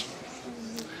Sundays,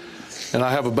 and I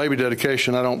have a baby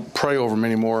dedication, I don't pray over them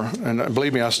anymore. And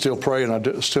believe me, I still pray, and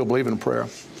I still believe in prayer.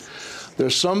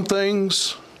 There's some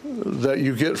things that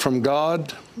you get from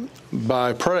God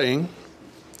by praying.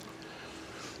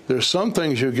 There's some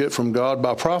things you get from God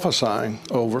by prophesying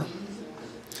over.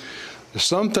 There's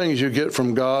some things you get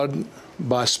from God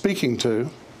by speaking to. You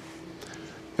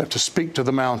have to speak to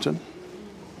the mountain.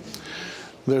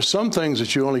 There's some things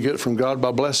that you only get from God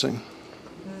by blessing.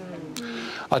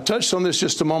 I touched on this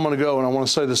just a moment ago, and I want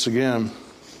to say this again.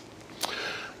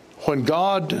 When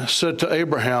God said to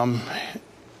Abraham,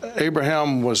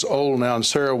 Abraham was old now, and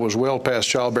Sarah was well past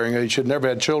childbearing age. She had never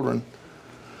had children.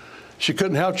 She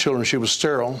couldn't have children. She was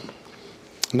sterile.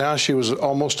 Now she was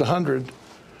almost 100.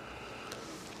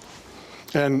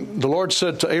 And the Lord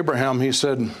said to Abraham, He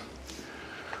said,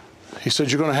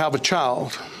 you're going to have a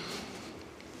child.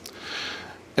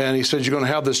 And He said, you're going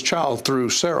to have this child through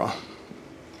Sarah.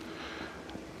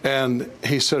 And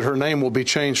He said, her name will be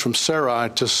changed from Sarai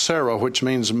to Sarah, which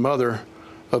means mother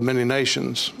of many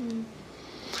nations.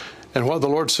 And what the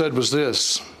Lord said was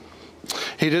this.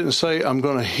 He didn't say, I'm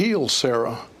going to heal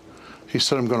Sarah. He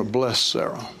said, I'm going to bless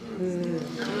Sarah.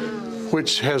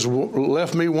 Which has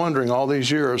left me wondering all these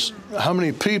years, how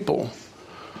many people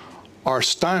are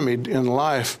stymied in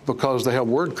life because they have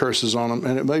word curses on them,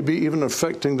 and it may be even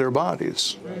affecting their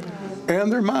bodies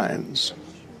and their minds.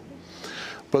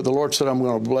 But the Lord said, I'm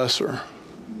going to bless her.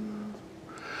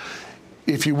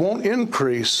 If you won't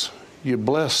increase, you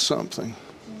bless something.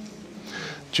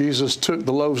 Jesus took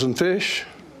the loaves and fish,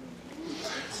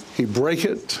 He broke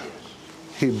it,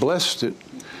 He blessed it,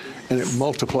 and it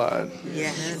multiplied.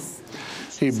 Yes.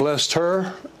 He blessed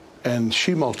her, and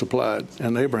she multiplied,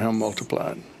 and Abraham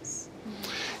multiplied.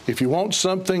 If you want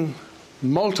something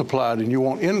multiplied and you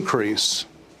want increase,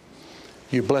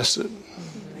 you bless it.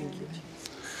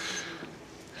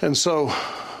 And so,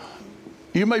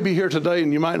 you may be here today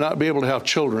and you might not be able to have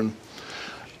children.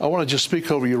 I want to just speak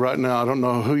over you right now. I don't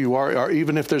know who you are, or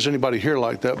even if there's anybody here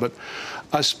like that, but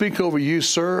I speak over you,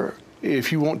 sir.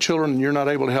 If you want children and you're not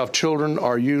able to have children,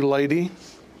 or you, lady,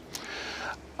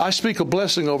 I speak a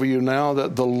blessing over you now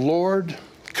that the Lord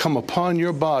come upon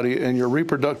your body and your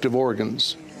reproductive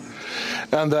organs,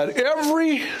 and that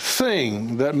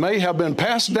everything that may have been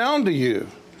passed down to you,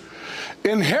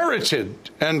 inherited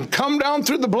and come down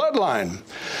through the bloodline.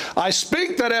 I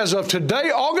speak that as of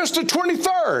today, August the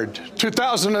 23rd,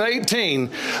 2018,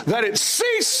 that it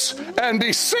cease and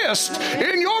desist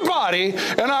in your body,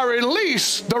 and I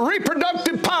release the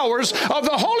reproductive powers of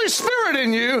the Holy Spirit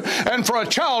in you, and for a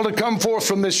child to come forth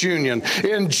from this union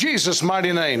in Jesus'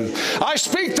 mighty name. I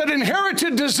speak that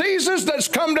inherited diseases that's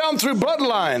come down through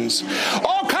bloodlines,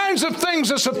 all kinds of things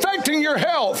that's affecting your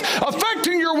health,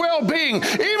 affecting your well-being,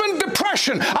 even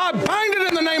depression, I bind it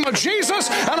in the name of Jesus,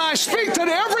 and I speak that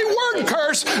every word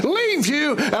curse leave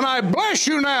you, and I bless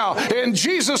you now in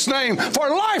Jesus' name for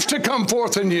life to come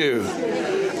forth in you,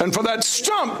 and for that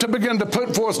stump to begin to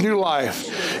put forth new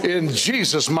life in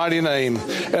Jesus' mighty name.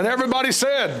 And everybody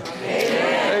said,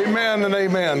 amen, amen and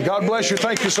amen. God bless you.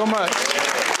 Thank you so much.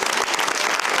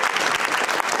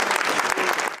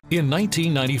 In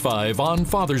 1995, on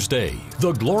Father's Day,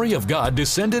 the glory of God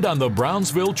descended on the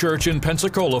Brownsville Church in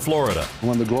Pensacola, Florida.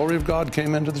 When the glory of God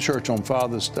came into the church on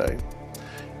Father's Day,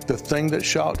 the thing that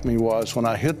shocked me was when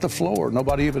I hit the floor,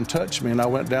 nobody even touched me, and I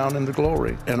went down into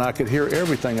glory. And I could hear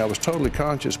everything. I was totally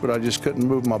conscious, but I just couldn't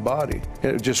move my body.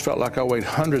 It just felt like I weighed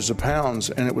hundreds of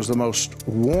pounds, and it was the most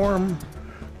warm,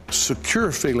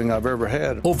 secure feeling I've ever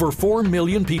had. Over 4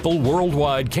 million people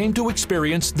worldwide came to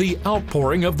experience the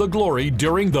outpouring of the glory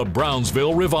during the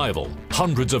Brownsville revival.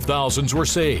 Hundreds of thousands were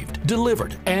saved,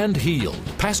 delivered, and healed.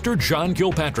 Pastor John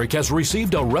Kilpatrick has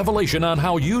received a revelation on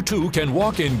how you too can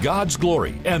walk in God's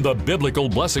glory and the biblical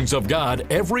blessings of God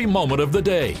every moment of the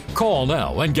day. Call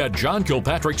now and get John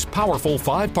Kilpatrick's powerful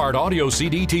 5-part audio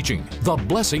CD teaching, The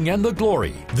Blessing and the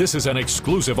Glory. This is an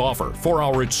exclusive offer for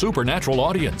our It's Supernatural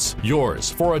audience.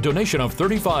 Yours for a donation of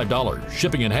 $35.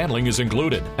 Shipping and handling is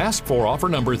included. Ask for offer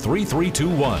number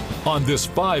 3321. On this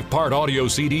 5-part audio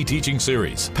CD teaching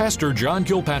series, Pastor John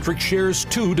Kilpatrick shares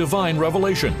 2 divine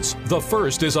revelations. The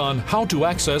first is on how to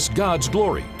access God's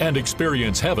glory and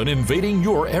experience heaven invading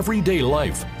your everyday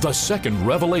life. The second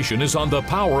revelation is on the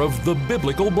power of the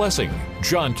biblical blessing.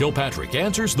 John Kilpatrick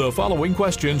answers the following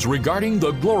questions regarding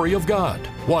the glory of God.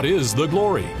 What is the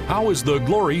glory? How is the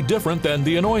glory different than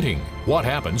the anointing? What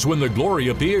happens when the glory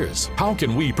appears? How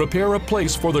can we prepare a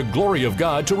place for the glory of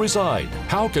God to reside?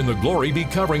 How can the glory be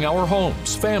covering our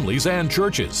homes, families, and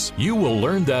churches? You will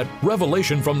learn that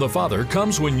revelation from the Father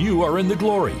comes when you are in the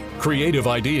glory. Creative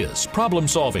ideas, problem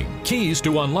solving, keys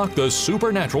to unlock the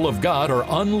supernatural of God are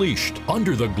unleashed.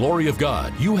 Under the glory of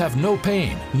God, you have no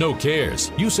pain, no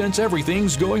cares. You sense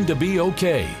everything's going to be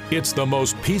okay. It's the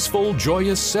most peaceful,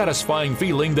 joyous, satisfying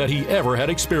feeling that he ever had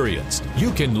experienced.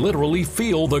 You can literally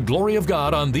feel the glory of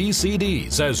God on these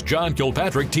CDs as John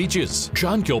Kilpatrick teaches.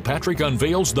 John Kilpatrick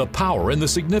unveils the power and the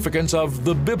significance of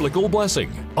the biblical blessing.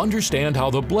 Understand how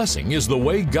the blessing is the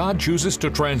way God chooses to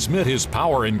transmit His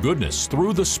power and goodness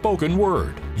through the spoken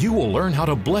word. You will learn how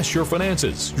to bless your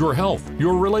finances, your health,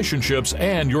 your relationships,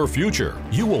 and your future.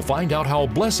 You will find out how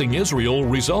blessing Israel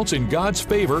results in God's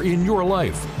favor in your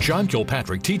life. John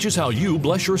Kilpatrick teaches how you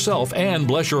bless yourself and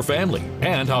bless your family,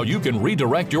 and how you can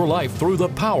redirect your life through the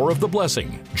power of the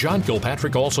blessing. John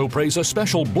Kilpatrick also prays a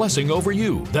special blessing over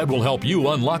you that will help you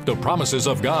unlock the promises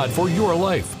of God for your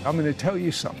life. I'm going to tell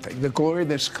you something. The glory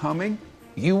that's coming,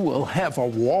 you will have a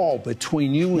wall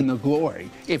between you and the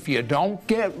glory if you don't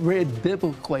get rid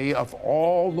biblically of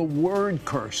all the word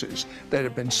curses that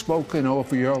have been spoken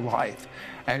over your life.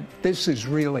 And this is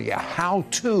really a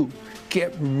how-to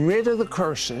get rid of the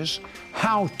curses,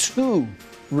 how to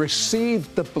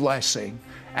receive the blessing,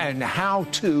 and how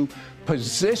to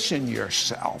position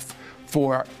yourself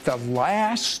for the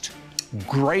last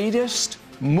greatest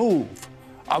move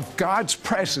of God's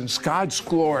presence, God's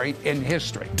glory in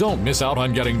history. Don't miss out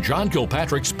on getting John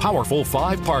Kilpatrick's powerful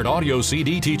 5-part audio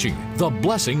CD teaching, The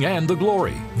Blessing and the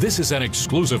Glory. This is an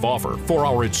exclusive offer for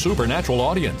our It's Supernatural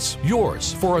audience.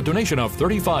 Yours for a donation of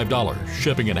 $35.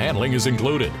 Shipping and handling is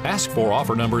included. Ask for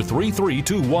offer number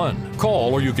 3321.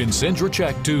 Call or you can send your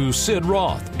check to Sid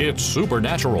Roth. It's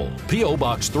Supernatural. P.O.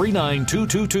 Box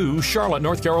 39222, Charlotte,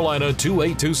 North Carolina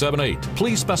 28278.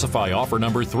 Please specify offer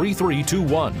number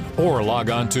 3321 or log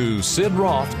on to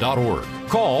sidroth.org.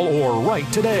 Call or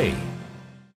write today.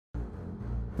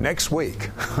 Next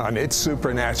week on It's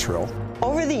Supernatural.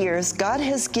 Over the years, God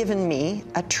has given me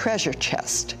a treasure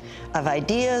chest of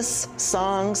ideas,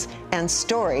 songs, and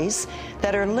stories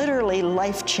that are literally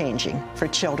life-changing for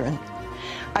children.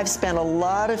 I've spent a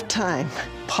lot of time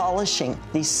polishing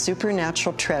these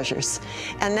supernatural treasures,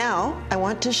 and now I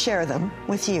want to share them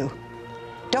with you.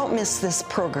 Don't miss this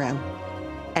program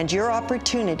and your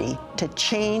opportunity to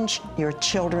change your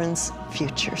children's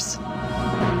futures.